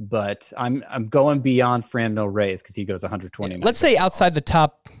late, but I'm going beyond Franmil Reyes because he goes 120. Let's say outside the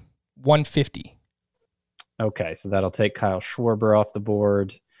top 150. Okay, so that'll take Kyle Schwarber off the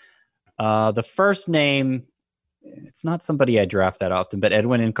board. The first name, it's not somebody I draft that often, but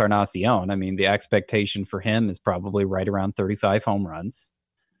Edwin Encarnacion. I mean, the expectation for him is probably right around 35 home runs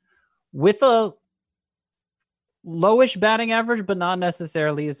with a lowish batting average, but not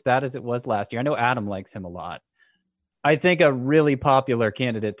necessarily as bad as it was last year. I know Adam likes him a lot. I think a really popular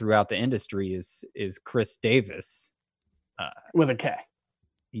candidate throughout the industry is Chris Davis. With a K.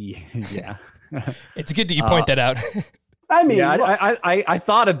 Yeah. It's good that you point that out. I mean, yeah, look, I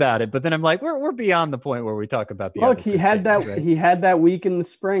thought about it, but then I'm like, we're beyond the point where we talk about the. Look, he had that week in the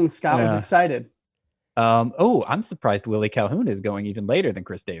spring. Scott was excited. I'm surprised Willie Calhoun is going even later than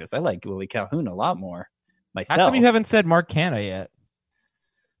Chris Davis. I like Willie Calhoun a lot more myself. How come you haven't said Mark Canha yet?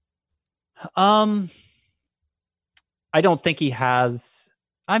 I don't think he has.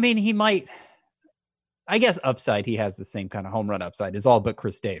 I mean, he might. I guess upside, he has the same kind of home run upside as all but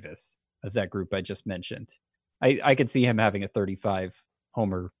Chris Davis of that group I just mentioned. I could see him having a 35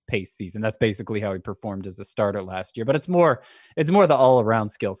 homer pace season. That's basically how he performed as a starter last year. But it's more the all around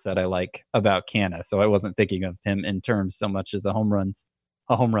skill set I like about Canha. So I wasn't thinking of him in terms so much as a home run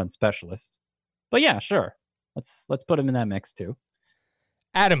specialist. But yeah, sure. Let's put him in that mix too.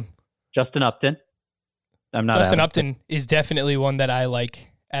 Adam. Justin Upton. Justin Upton is definitely one that I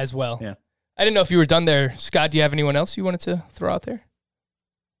like as well. Yeah. I didn't know if you were done there. Scott, do you have anyone else you wanted to throw out there?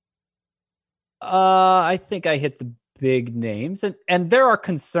 I think I hit the big names, and there are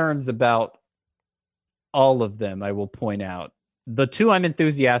concerns about all of them. I will point out the two I'm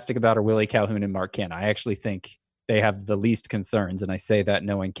enthusiastic about are Willie Calhoun and Mark Canha. I actually think they have the least concerns, and I say that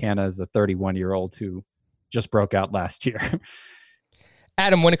knowing Canha is a 31-year-old who just broke out last year.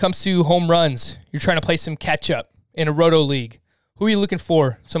 Adam, when it comes to home runs, you're trying to play some catch up in a roto league. Who are you looking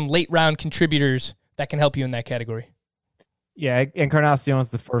for? Some late round contributors that can help you in that category. Yeah, Encarnacion is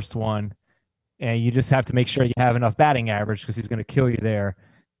the first one. And you just have to make sure you have enough batting average because he's going to kill you there.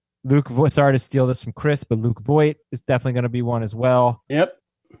 Luke Voit, sorry to steal this from Chris, but Luke Voit is definitely going to be one as well. Yep.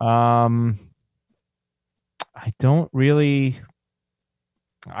 I don't really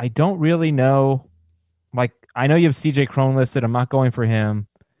know. Like, I know you have CJ Cron listed. I'm not going for him.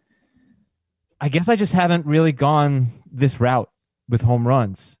 I guess I just haven't really gone this route with home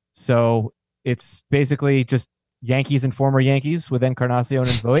runs. So it's basically just Yankees and former Yankees with Encarnacion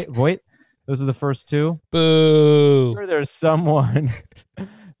and Voit. Those are the first two. Boo. Sure, there's someone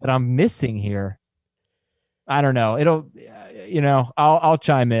that I'm missing here. I don't know. I'll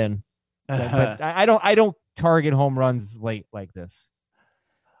chime in. But I don't target home runs late like this.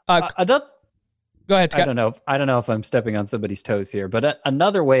 Another, Go ahead, Scott. I don't know if I'm stepping on somebody's toes here, but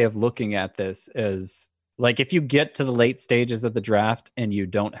another way of looking at this is like if you get to the late stages of the draft and you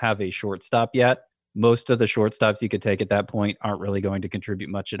don't have a shortstop yet, most of the shortstops you could take at that point aren't really going to contribute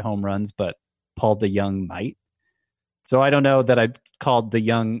much at home runs, but Paul DeJong might. So I don't know that I'd call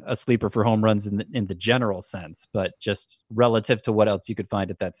DeJong a sleeper for home runs in the general sense, but just relative to what else you could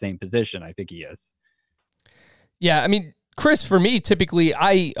find at that same position, I think he is. Yeah, I mean, Chris, for me, typically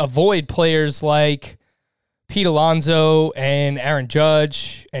I avoid players like Pete Alonso and Aaron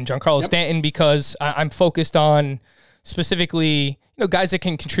Judge and Giancarlo Stanton because I'm focused on specifically, guys that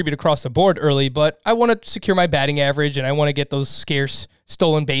can contribute across the board early, but I want to secure my batting average and I want to get those scarce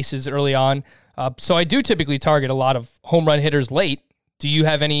stolen bases early on. So I do typically target a lot of home run hitters late. Do you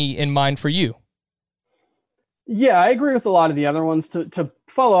have any in mind for you? Yeah, I agree with a lot of the other ones. To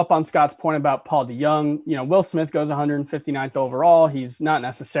follow up on Scott's point about Paul DeJong, Will Smith goes 159th overall. He's not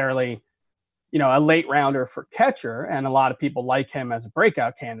necessarily, a late rounder for catcher, and a lot of people like him as a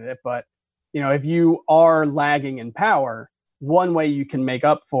breakout candidate. But, if you are lagging in power, one way you can make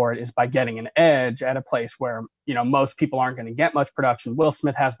up for it is by getting an edge at a place where, most people aren't going to get much production. Will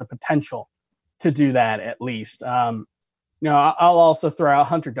Smith has the potential to do that at least. I'll also throw out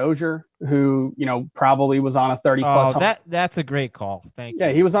Hunter Dozier, who, probably was on a 30-plus. That's a great call. Thank you.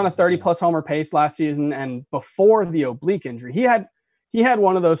 Yeah, he was on a 30-plus homer pace last season, and before the oblique injury, he had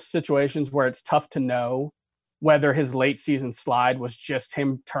one of those situations where it's tough to know whether his late season slide was just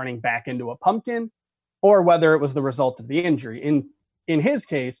him turning back into a pumpkin or whether it was the result of the injury. In his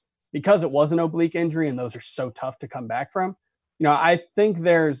case, because it was an oblique injury and those are so tough to come back from, I think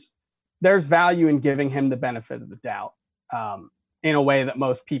there's value in giving him the benefit of the doubt. In a way that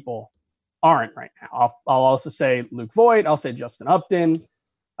most people aren't right now. I'll also say Luke Voigt. I'll say Justin Upton.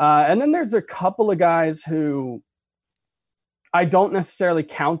 And then there's a couple of guys who I don't necessarily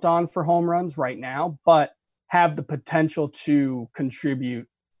count on for home runs right now, but have the potential to contribute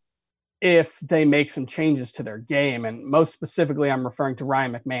if they make some changes to their game. And most specifically, I'm referring to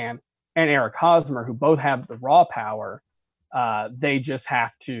Ryan McMahon and Eric Hosmer, who both have the raw power. They just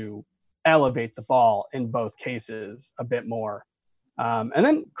have to elevate the ball in both cases a bit more. And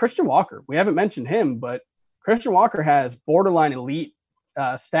then Christian Walker, we haven't mentioned him, but Christian Walker has borderline elite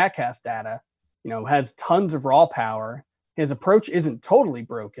StatCast data, has tons of raw power. His approach isn't totally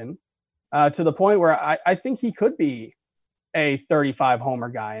broken to the point where I think he could be a 35 homer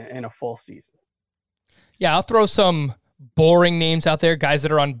guy in a full season. Yeah, I'll throw some boring names out there, guys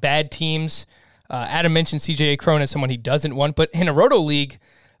that are on bad teams. Adam mentioned CJ Cron as someone he doesn't want, but in a Roto League,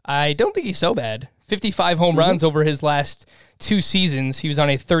 I don't think he's so bad. 55 home runs over his last 2 seasons. He was on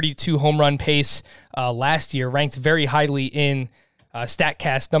a 32 home run pace last year, ranked very highly in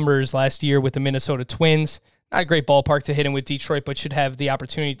StatCast numbers last year with the Minnesota Twins. Not a great ballpark to hit him with Detroit, but should have the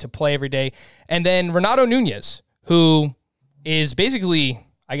opportunity to play every day. And then Renato Nunez, who is basically,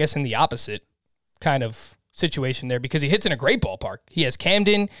 I guess, in the opposite kind of situation there because he hits in a great ballpark. He has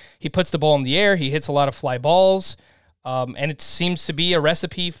Camden. He puts the ball in the air. He hits a lot of fly balls. And it seems to be a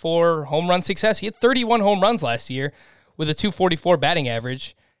recipe for home run success. He had 31 home runs last year with a 244 batting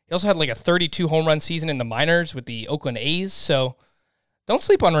average. He also had like a 32 home run season in the minors with the Oakland A's. So don't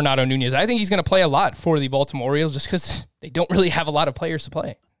sleep on Renato Nunez. I think he's going to play a lot for the Baltimore Orioles just because they don't really have a lot of players to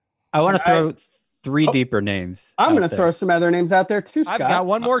play. I want to throw 3 deeper names. I'm going to throw some other names out there too, Scott. I've got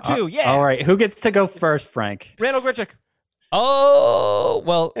one more too. Yeah. All right. Who gets to go first, Frank? Randall Grichuk. Oh,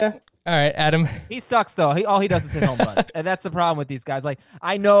 well, Yeah. All right, Adam. He sucks though. All he does is hit home runs, and that's the problem with these guys. Like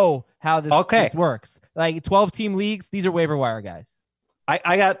I know how this works. Like 12-team leagues, these are waiver wire guys.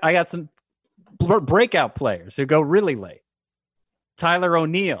 I got some breakout players who go really late. Tyler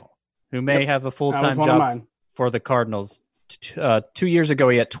O'Neill, who may have a full-time job for the Cardinals. 2 years ago,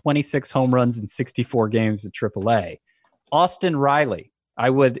 he had 26 home runs in 64 games at AAA. Austin Riley.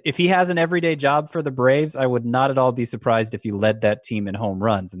 If he has an everyday job for the Braves, I would not at all be surprised if he led that team in home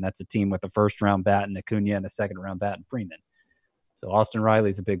runs. And that's a team with a first-round bat in Acuna and a second-round bat in Freeman. So Austin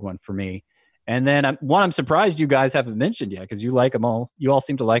Riley's a big one for me. And then I'm surprised you guys haven't mentioned yet because you like them all. You all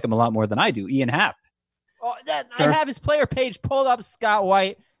seem to like him a lot more than I do. Ian Happ. Oh, I have his player page pulled up. Scott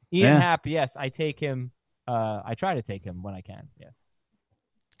White, Ian Happ. Yes, I take him. I try to take him when I can. Yes.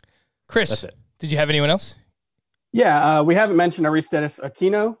 Chris, did you have anyone else? Yeah, we haven't mentioned Aristides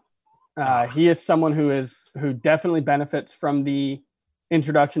Aquino. He is someone who definitely benefits from the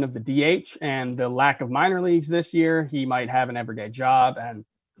introduction of the DH and the lack of minor leagues this year. He might have an everyday job and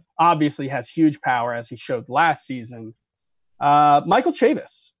obviously has huge power as he showed last season. Michael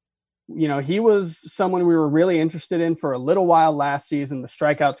Chavis, he was someone we were really interested in for a little while last season. The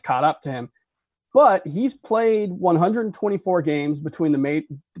strikeouts caught up to him. but he's played 124 games between the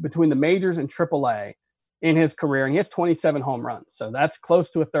majors and AAA in his career, and he has 27 home runs. So that's close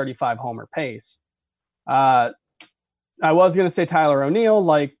to a 35 homer pace. I was going to say Tyler O'Neill,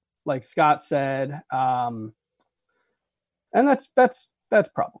 like Scott said. And that's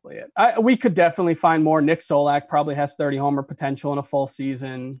probably it. We could definitely find more. Nick Solak probably has 30 homer potential in a full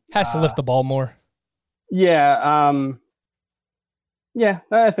season. Has to lift the ball more. Yeah.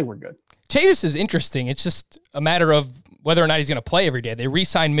 I think we're good. Chavis is interesting. It's just a matter of whether or not he's going to play every day. They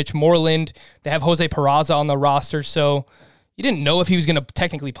re-signed Mitch Moreland. They have Jose Peraza on the roster. So you didn't know if he was going to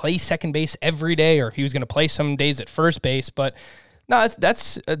technically play second base every day or if he was going to play some days at first base. But no,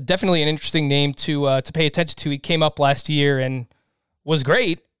 that's definitely an interesting name to pay attention to. He came up last year and was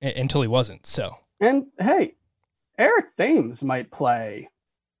great until he wasn't. So, and hey, Eric Thames might play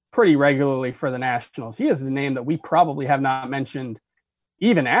pretty regularly for the Nationals. He is the name that we probably have not mentioned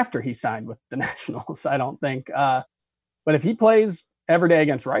even after he signed with the Nationals, I don't think. But if he plays every day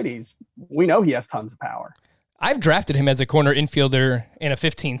against righties, we know he has tons of power. I've drafted him as a corner infielder in a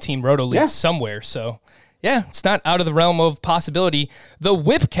 15-team Roto League somewhere. So, yeah, it's not out of the realm of possibility. The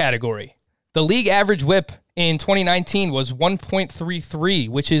whip category, the league average whip in 2019 was 1.33,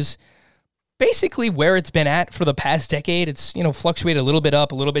 which is basically where it's been at for the past decade. It's, fluctuated a little bit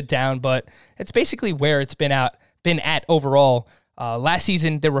up, a little bit down, but it's basically where it's been at overall. Last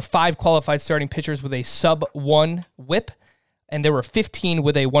season, there were 5 qualified starting pitchers with a sub-1 whip, and there were 15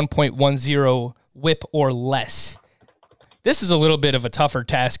 with a 1.10 whip or less. This is a little bit of a tougher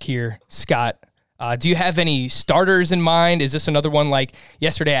task here, Scott. Do you have any starters in mind? Is this another one like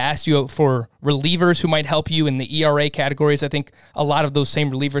yesterday I asked you for relievers who might help you in the ERA categories? I think a lot of those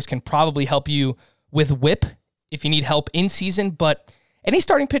same relievers can probably help you with whip if you need help in season, but any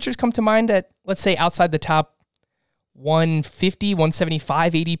starting pitchers come to mind that, let's say, outside the top 150,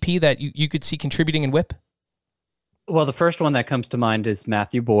 175 ADP that you could see contributing in whip? Well, the first one that comes to mind is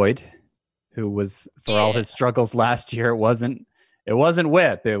Matthew Boyd, who was, for all his struggles last year, it wasn't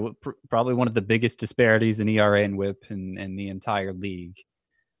whip. It was probably one of the biggest disparities in ERA and whip in the entire league.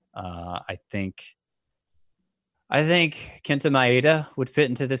 I think Kenta Maeda would fit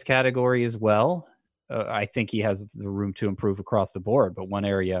into this category as well. I think he has the room to improve across the board, but one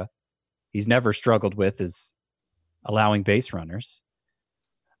area he's never struggled with is allowing base runners.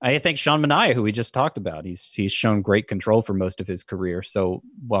 I think Sean Manaea, who we just talked about, he's shown great control for most of his career. So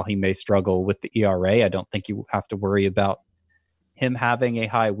while he may struggle with the ERA, I don't think you have to worry about him having a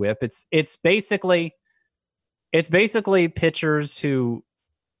high whip. It's basically pitchers who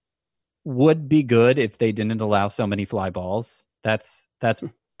would be good if they didn't allow so many fly balls. That's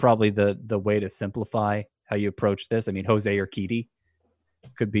probably the way to simplify how you approach this. I mean, Jose Urquidy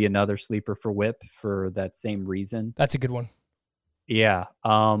could be another sleeper for whip for that same reason. That's a good one. Yeah.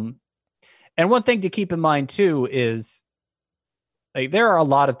 And one thing to keep in mind too is there are a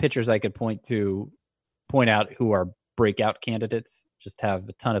lot of pitchers I could point out who are breakout candidates, just have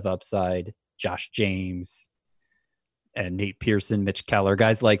a ton of upside. Josh James and Nate Pearson, Mitch Keller,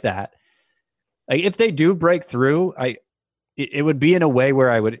 guys like that. If they do break through, it would be in a way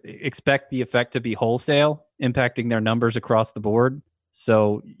where I would expect the effect to be wholesale, impacting their numbers across the board.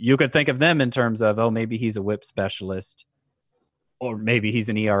 So you could think of them in terms of, maybe he's a whip specialist, or maybe he's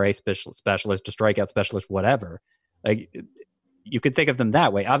an ERA specialist, a strikeout specialist, whatever. You could think of them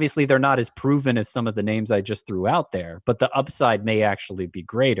that way. Obviously, they're not as proven as some of the names I just threw out there, but the upside may actually be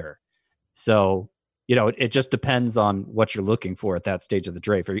greater. So, it just depends on what you're looking for at that stage of the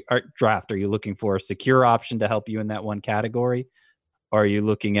draft. Are you looking for a secure option to help you in that one category? Or are you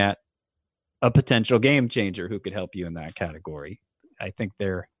looking at a potential game changer who could help you in that category? I think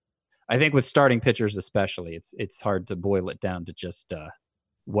with starting pitchers especially, it's hard to boil it down to just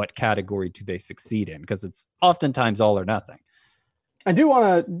what category do they succeed in, because it's oftentimes all or nothing. I do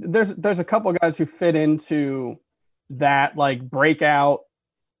want to. There's a couple of guys who fit into that breakout,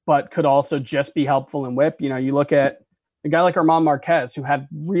 but could also just be helpful in whip. You look at a guy like German Marquez, who had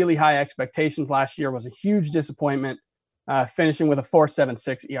really high expectations last year, was a huge disappointment, finishing with a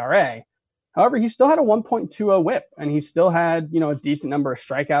 4.76 ERA. However, he still had a 1.20 whip, and he still had, a decent number of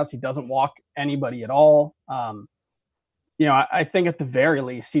strikeouts. He doesn't walk anybody at all. I think at the very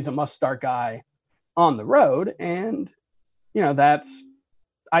least, he's a must-start guy on the road. And,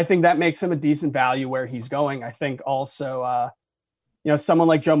 I think that makes him a decent value where he's going. I think also, someone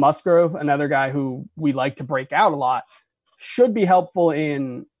like Joe Musgrove, another guy who we like to break out a lot, should be helpful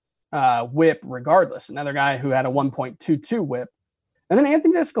in whip regardless. Another guy who had a 1.22 whip. And then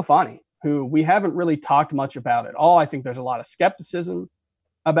Anthony DeSclafani, who we haven't really talked much about at all. I think there's a lot of skepticism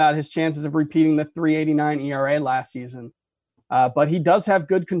about his chances of repeating the 3.89 ERA last season. But he does have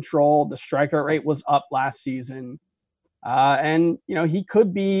good control. The strikeout rate was up last season. And, he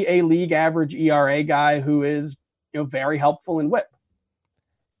could be a league average ERA guy who is, very helpful in whip.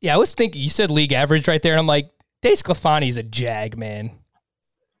 Yeah, I was thinking, you said league average right there, and I'm like, DeSclafani's a jag, man.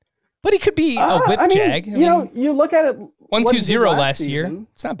 But he could be a whip jag. You look at it. 1-2-0 last year.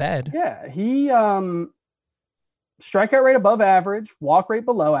 It's not bad. Yeah, he strikeout rate above average, walk rate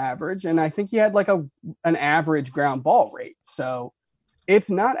below average, and I think he had like an average ground ball rate. So it's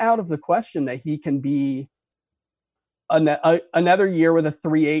not out of the question that he can be another year with a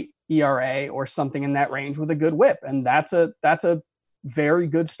 3.8 ERA or something in that range with a good whip, and that's a very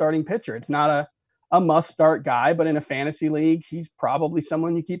good starting pitcher. It's not a must-start guy, but in a fantasy league, he's probably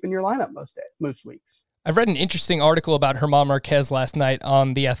someone you keep in your lineup most weeks. I've read an interesting article about Germán Marquez last night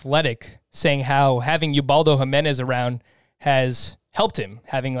on The Athletic, saying how having Ubaldo Jimenez around has helped him,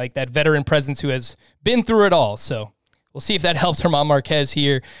 having like that veteran presence who has been through it all. So we'll see if that helps Germán Marquez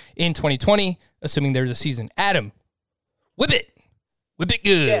here in 2020, assuming there's a season. Adam, whip it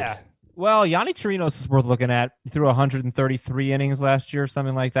good. Yeah. Well, Yanni Chirinos is worth looking at. He threw 133 innings last year,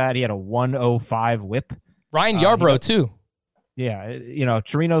 something like that. He had a 105 whip. Ryan Yarbrough, too. Yeah,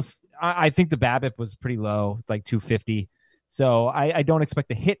 Chirinos, I think the BABIP was pretty low, like 250. So I don't expect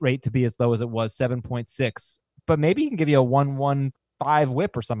the hit rate to be as low as it was, 7.6. But maybe he can give you a 115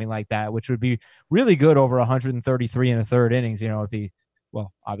 whip or something like that, which would be really good over 133 in the third innings.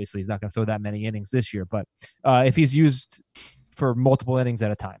 Obviously he's not going to throw that many innings this year, but if he's used for multiple innings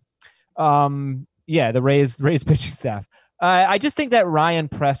at a time. The Rays pitching staff. I just think that Ryan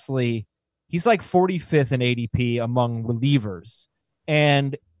Pressly, he's like 45th in ADP among relievers,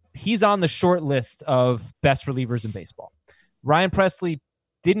 and he's on the short list of best relievers in baseball. Ryan Pressly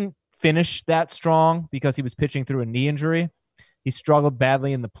didn't finish that strong because he was pitching through a knee injury. He struggled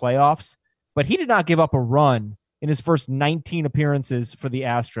badly in the playoffs, but he did not give up a run in his first 19 appearances for the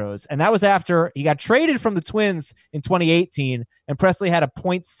Astros. And that was after he got traded from the Twins in 2018, and Pressly had a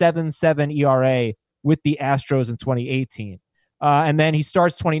 .77 ERA with the Astros in 2018. And then he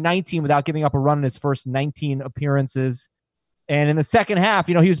starts 2019 without giving up a run in his first 19 appearances. And in the second half,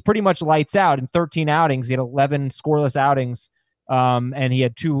 he was pretty much lights out. In 13 outings, he had 11 scoreless outings, and he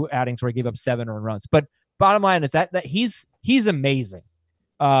had 2 outings where he gave up 7 earned runs. But bottom line is that he's amazing.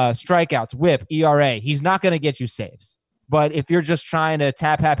 Strikeouts, whip, ERA. He's not going to get you saves. But if you're just trying to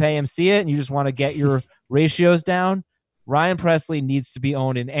tap AMC it and you just want to get your ratios down, Ryan Pressly needs to be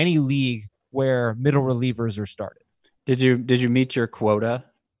owned in any league where middle relievers are started. Did you meet your quota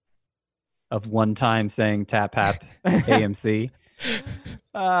of one time saying tap AMC?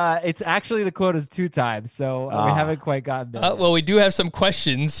 It's actually the quota's 2 times, so we haven't quite gotten there. Well, we do have some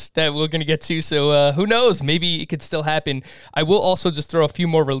questions that we're going to get to, so who knows? Maybe it could still happen. I will also just throw a few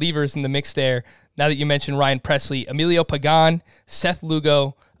more relievers in the mix there. Now that you mentioned Ryan Pressly, Emilio Pagan, Seth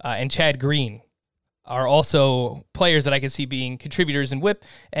Lugo, and Chad Green are also players that I can see being contributors in whip.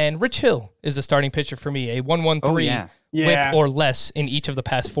 And Rich Hill is the starting pitcher for me, a 113 whip or less in each of the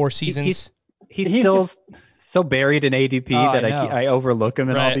past 4 seasons. He's still so buried in ADP that I overlook him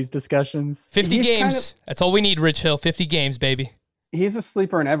in all these discussions. 50 games. That's all we need, Rich Hill. 50 games, baby. He's a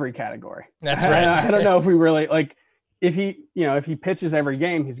sleeper in every category. That's right. I don't know if we really if he pitches every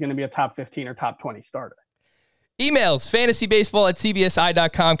game, he's going to be a top 15 or top 20 starter. Emails,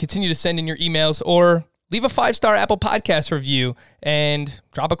 fantasybaseball@cbsi.com. Continue to send in your emails or leave a 5-star Apple Podcast review and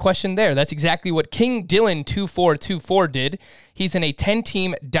drop a question there. That's exactly what King Dylan 2424 did. He's in a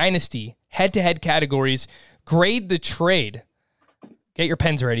 10-team dynasty, head-to-head categories. Grade the trade. Get your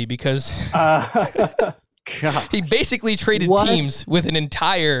pens ready because he basically traded teams with an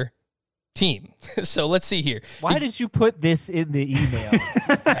entire team. So let's see here. Why did you put this in the email?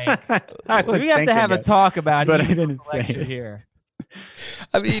 We have to have a talk about it, but I didn't say it here.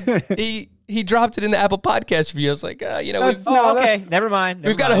 I mean, he dropped it in the Apple Podcast review. I was like, okay, never mind.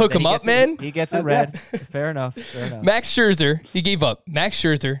 We've got to hook him up, man. He gets it read. Fair enough. Max Scherzer, he gave up. Max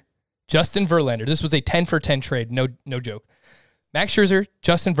Scherzer, Justin Verlander. This was a 10-for-10 trade. No joke. Max Scherzer,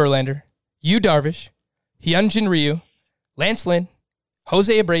 Justin Verlander, Yu Darvish, Hyunjin Ryu, Lance Lynn,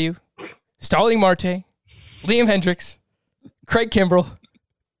 Jose Abreu, Starling Marte, Liam Hendricks, Craig Kimbrell,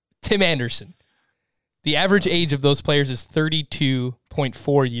 Tim Anderson. The average age of those players is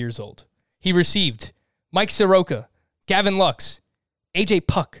 32.4 years old. He received Mike Soroka, Gavin Lux, AJ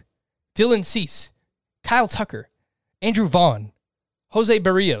Puck, Dylan Cease, Kyle Tucker, Andrew Vaughn, Jose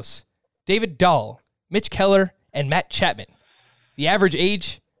Barrios, David Dahl, Mitch Keller, and Matt Chapman. The average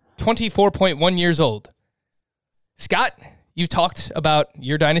age, 24.1 years old. Scott, you talked about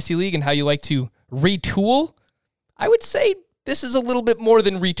your Dynasty League and how you like to retool. I would say this is a little bit more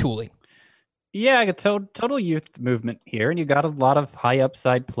than retooling. Yeah, a total youth movement here, and you got a lot of high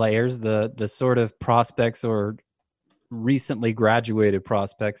upside players, the sort of prospects or recently graduated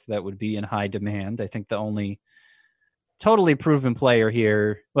prospects that would be in high demand. I think the only totally proven player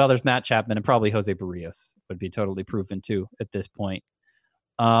here, well, there's Matt Chapman and probably Jose Barrios would be totally proven too at this point.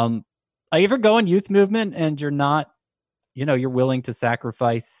 I ever go in youth movement and you're not, you're willing to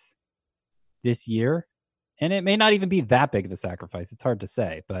sacrifice this year, and it may not even be that big of a sacrifice. It's hard to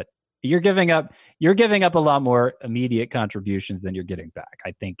say, but you're giving up a lot more immediate contributions than you're getting back.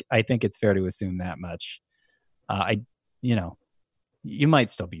 I think it's fair to assume that much. You might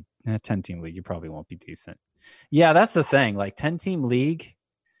still be in a 10-team league. You probably won't be decent. Yeah, that's the thing. Like 10-team league.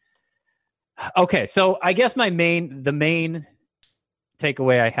 Okay, so I guess the main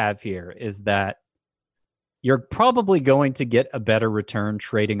takeaway I have here is that you're probably going to get a better return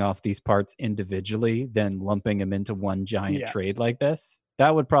trading off these parts individually than lumping them into one giant trade like this.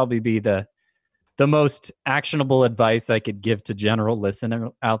 That would probably be the most actionable advice I could give to general listener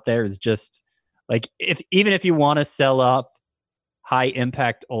out there, is just like, even if you want to sell off high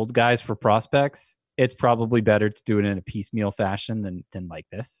impact old guys for prospects, it's probably better to do it in a piecemeal fashion than like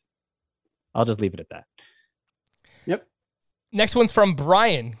this. I'll just leave it at that. Yep. Next one's from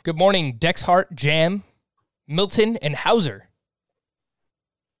Brian. Good morning, Dexhart, Jam, Milton, and Hauser.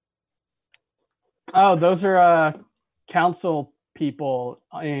 Oh, those are council people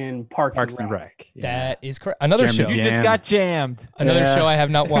in Parks and Rec. Yeah. That is correct. Another show. You just got jammed. Another show I have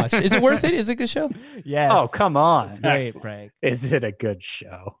not watched. Is it worth it? Is it a good show? Yes. Oh, come on. Great, Frank. Is it a good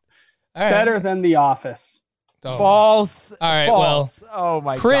show? All right. Better than The Office. Oh. False. All right, False. Oh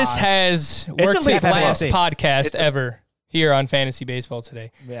my Chris God. has worked his least last close. podcast ever here on Fantasy Baseball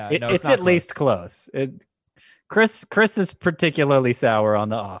Today. Yeah, It's at least close. Chris is particularly sour on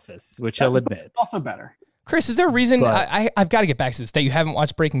The Office, which he'll admit. Also better. Chris, is there a reason But- I've got to get back to this that you haven't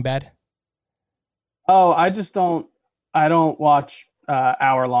watched Breaking Bad? Oh, I don't watch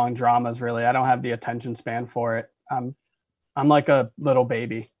hour-long dramas, really. I don't have the attention span for it. I'm like a little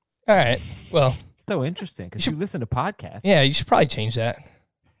baby. All right. Well, so interesting because you listen to podcasts. yeah, you should probably change that.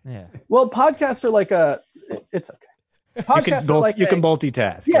 Yeah. Well, podcasts are like it's okay. Podcasts are like you can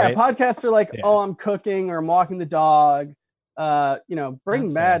multitask. yeah, right? podcasts are like, Yeah. oh, I'm cooking or I'm walking the dog. Breaking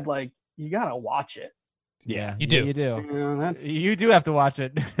That's Bad, like, you gotta watch it. Yeah. You do. You do. That's You do have to watch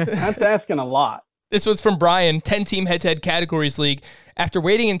it. that's asking a lot. This one's from Brian, 10-team head-to-head categories league. After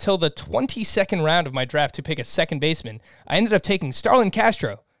waiting until the 22nd round of my draft to pick a second baseman, I ended up taking Starlin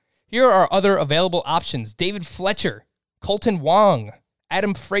Castro. Here are other available options: David Fletcher, Colton Wong,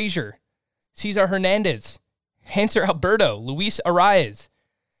 Adam Frazier, Cesar Hernandez, Hanser Alberto, Luis Arraez,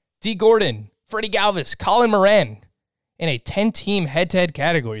 D. Gordon, Freddie Galvis, Colin Moran, in a 10-team head-to-head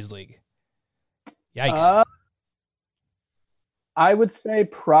categories league. Yikes. I would say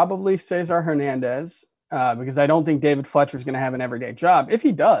probably Cesar Hernandez because I don't think David Fletcher is going to have an everyday job. If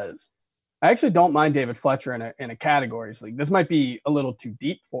he does, I actually don't mind David Fletcher in a categories league. This might be a little too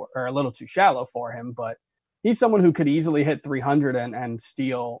deep or a little too shallow for him, but he's someone who could easily hit 300 and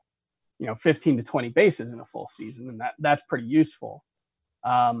steal, 15 to 20 bases in a full season, and that's pretty useful.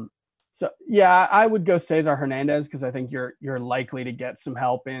 So yeah, I would go Cesar Hernandez because I think you're likely to get some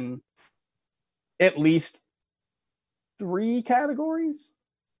help in at least 3 categories.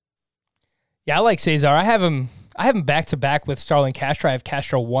 Yeah, I like Cesar. I have him back to back with Starlin Castro. I have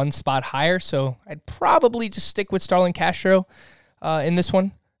Castro one spot higher, so I'd probably just stick with Starlin Castro in this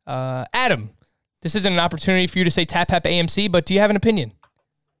one. Adam, this isn't an opportunity for you to say Tap Tap AMC, but do you have an opinion?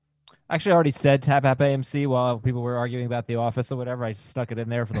 Actually, I already said Tap App AMC while people were arguing about The Office or whatever. I stuck it in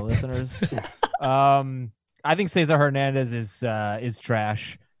there for the listeners. I think Cesar Hernandez is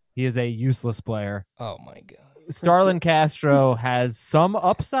trash. He is a useless player. Oh my God. Starlin Castro has some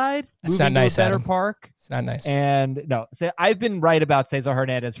upside. That's moving not nice, to a better Adam. park. It's not nice. And no, I've been right about Cesar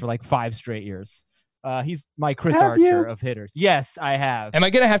Hernandez for like 5 straight years. He's my Chris Have Archer you? of hitters. Yes, I have. Am I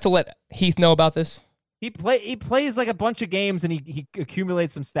going to have to let Heath know about this? He plays like a bunch of games and he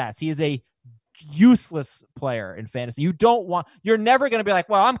accumulates some stats. He is a useless player in fantasy. You're never going to be like,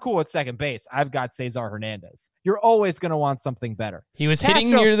 well, I'm cool at second base. I've got Cesar Hernandez. You're always going to want something better. He was Castro- hitting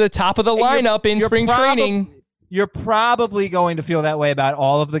near the top of the lineup in spring training. You're probably going to feel that way about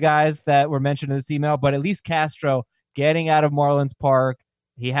all of the guys that were mentioned in this email, but at least Castro getting out of Marlins Park,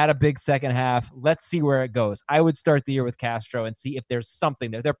 he had a big second half. Let's see where it goes. I would start the year with Castro and see if there's something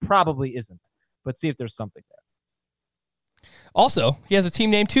there. There probably isn't, but see if there's something there. Also, he has a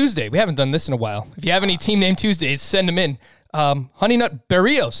team named Tuesday. We haven't done this in a while. If you have any team named Tuesdays, send them in. Honey Nut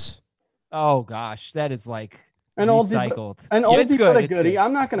Barrios. Oh gosh, that is like An oldie, recycled. an Yeah, it's oldie good, but a it's goodie. good.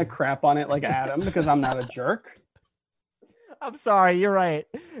 I'm not going to crap on it like Adam because I'm not a jerk. I'm sorry, you're right.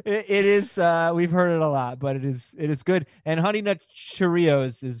 It is. We've heard it a lot, but it is good. And Honey Nut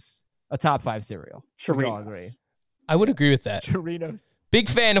Cheerios is a top 5 cereal. We all agree. I would agree with that. Cheerios. Big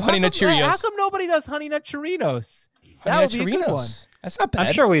fan of Honey Nut Cheerios. How come nobody does Honey Nut Cheerios? That Honey would Nut be a good one. Cheerios. That's not bad.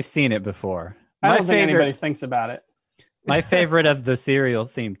 I'm sure we've seen it before. I don't think anybody thinks about it. My favorite of the cereal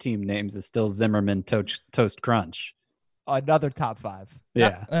themed team names is still Zimmerman Toast Crunch. Another top 5.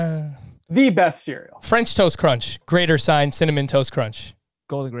 Yeah. The best cereal. French Toast Crunch. Greater sign Cinnamon Toast Crunch.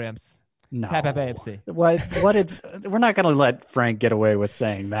 Golden Grams. No. Tap AMC. What did we're not going to let Frank get away with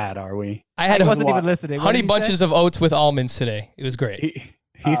saying that, are we? I had I wasn't even listening. What Honey did he Bunches say? of Oats with almonds today. It was great.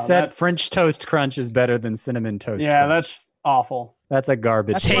 He said that's- French Toast Crunch is better than Cinnamon Toast Yeah, Crunch. that's awful. That's a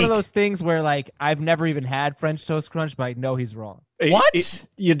garbage. That's one of those things where, like, I've never even had French Toast Crunch, but I know he's wrong. What?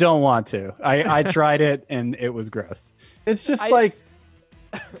 You don't want to. I tried it and it was gross. It's just like,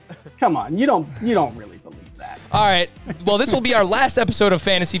 come on, you don't really believe that. All right. Well, this will be our last episode of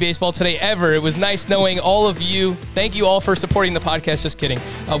Fantasy Baseball Today ever. It was nice knowing all of you. Thank you all for supporting the podcast. Just kidding.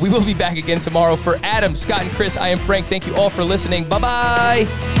 We will be back again tomorrow. For Adam, Scott, and Chris, I am Frank. Thank you all for listening.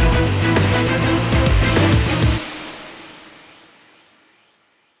 Bye-bye.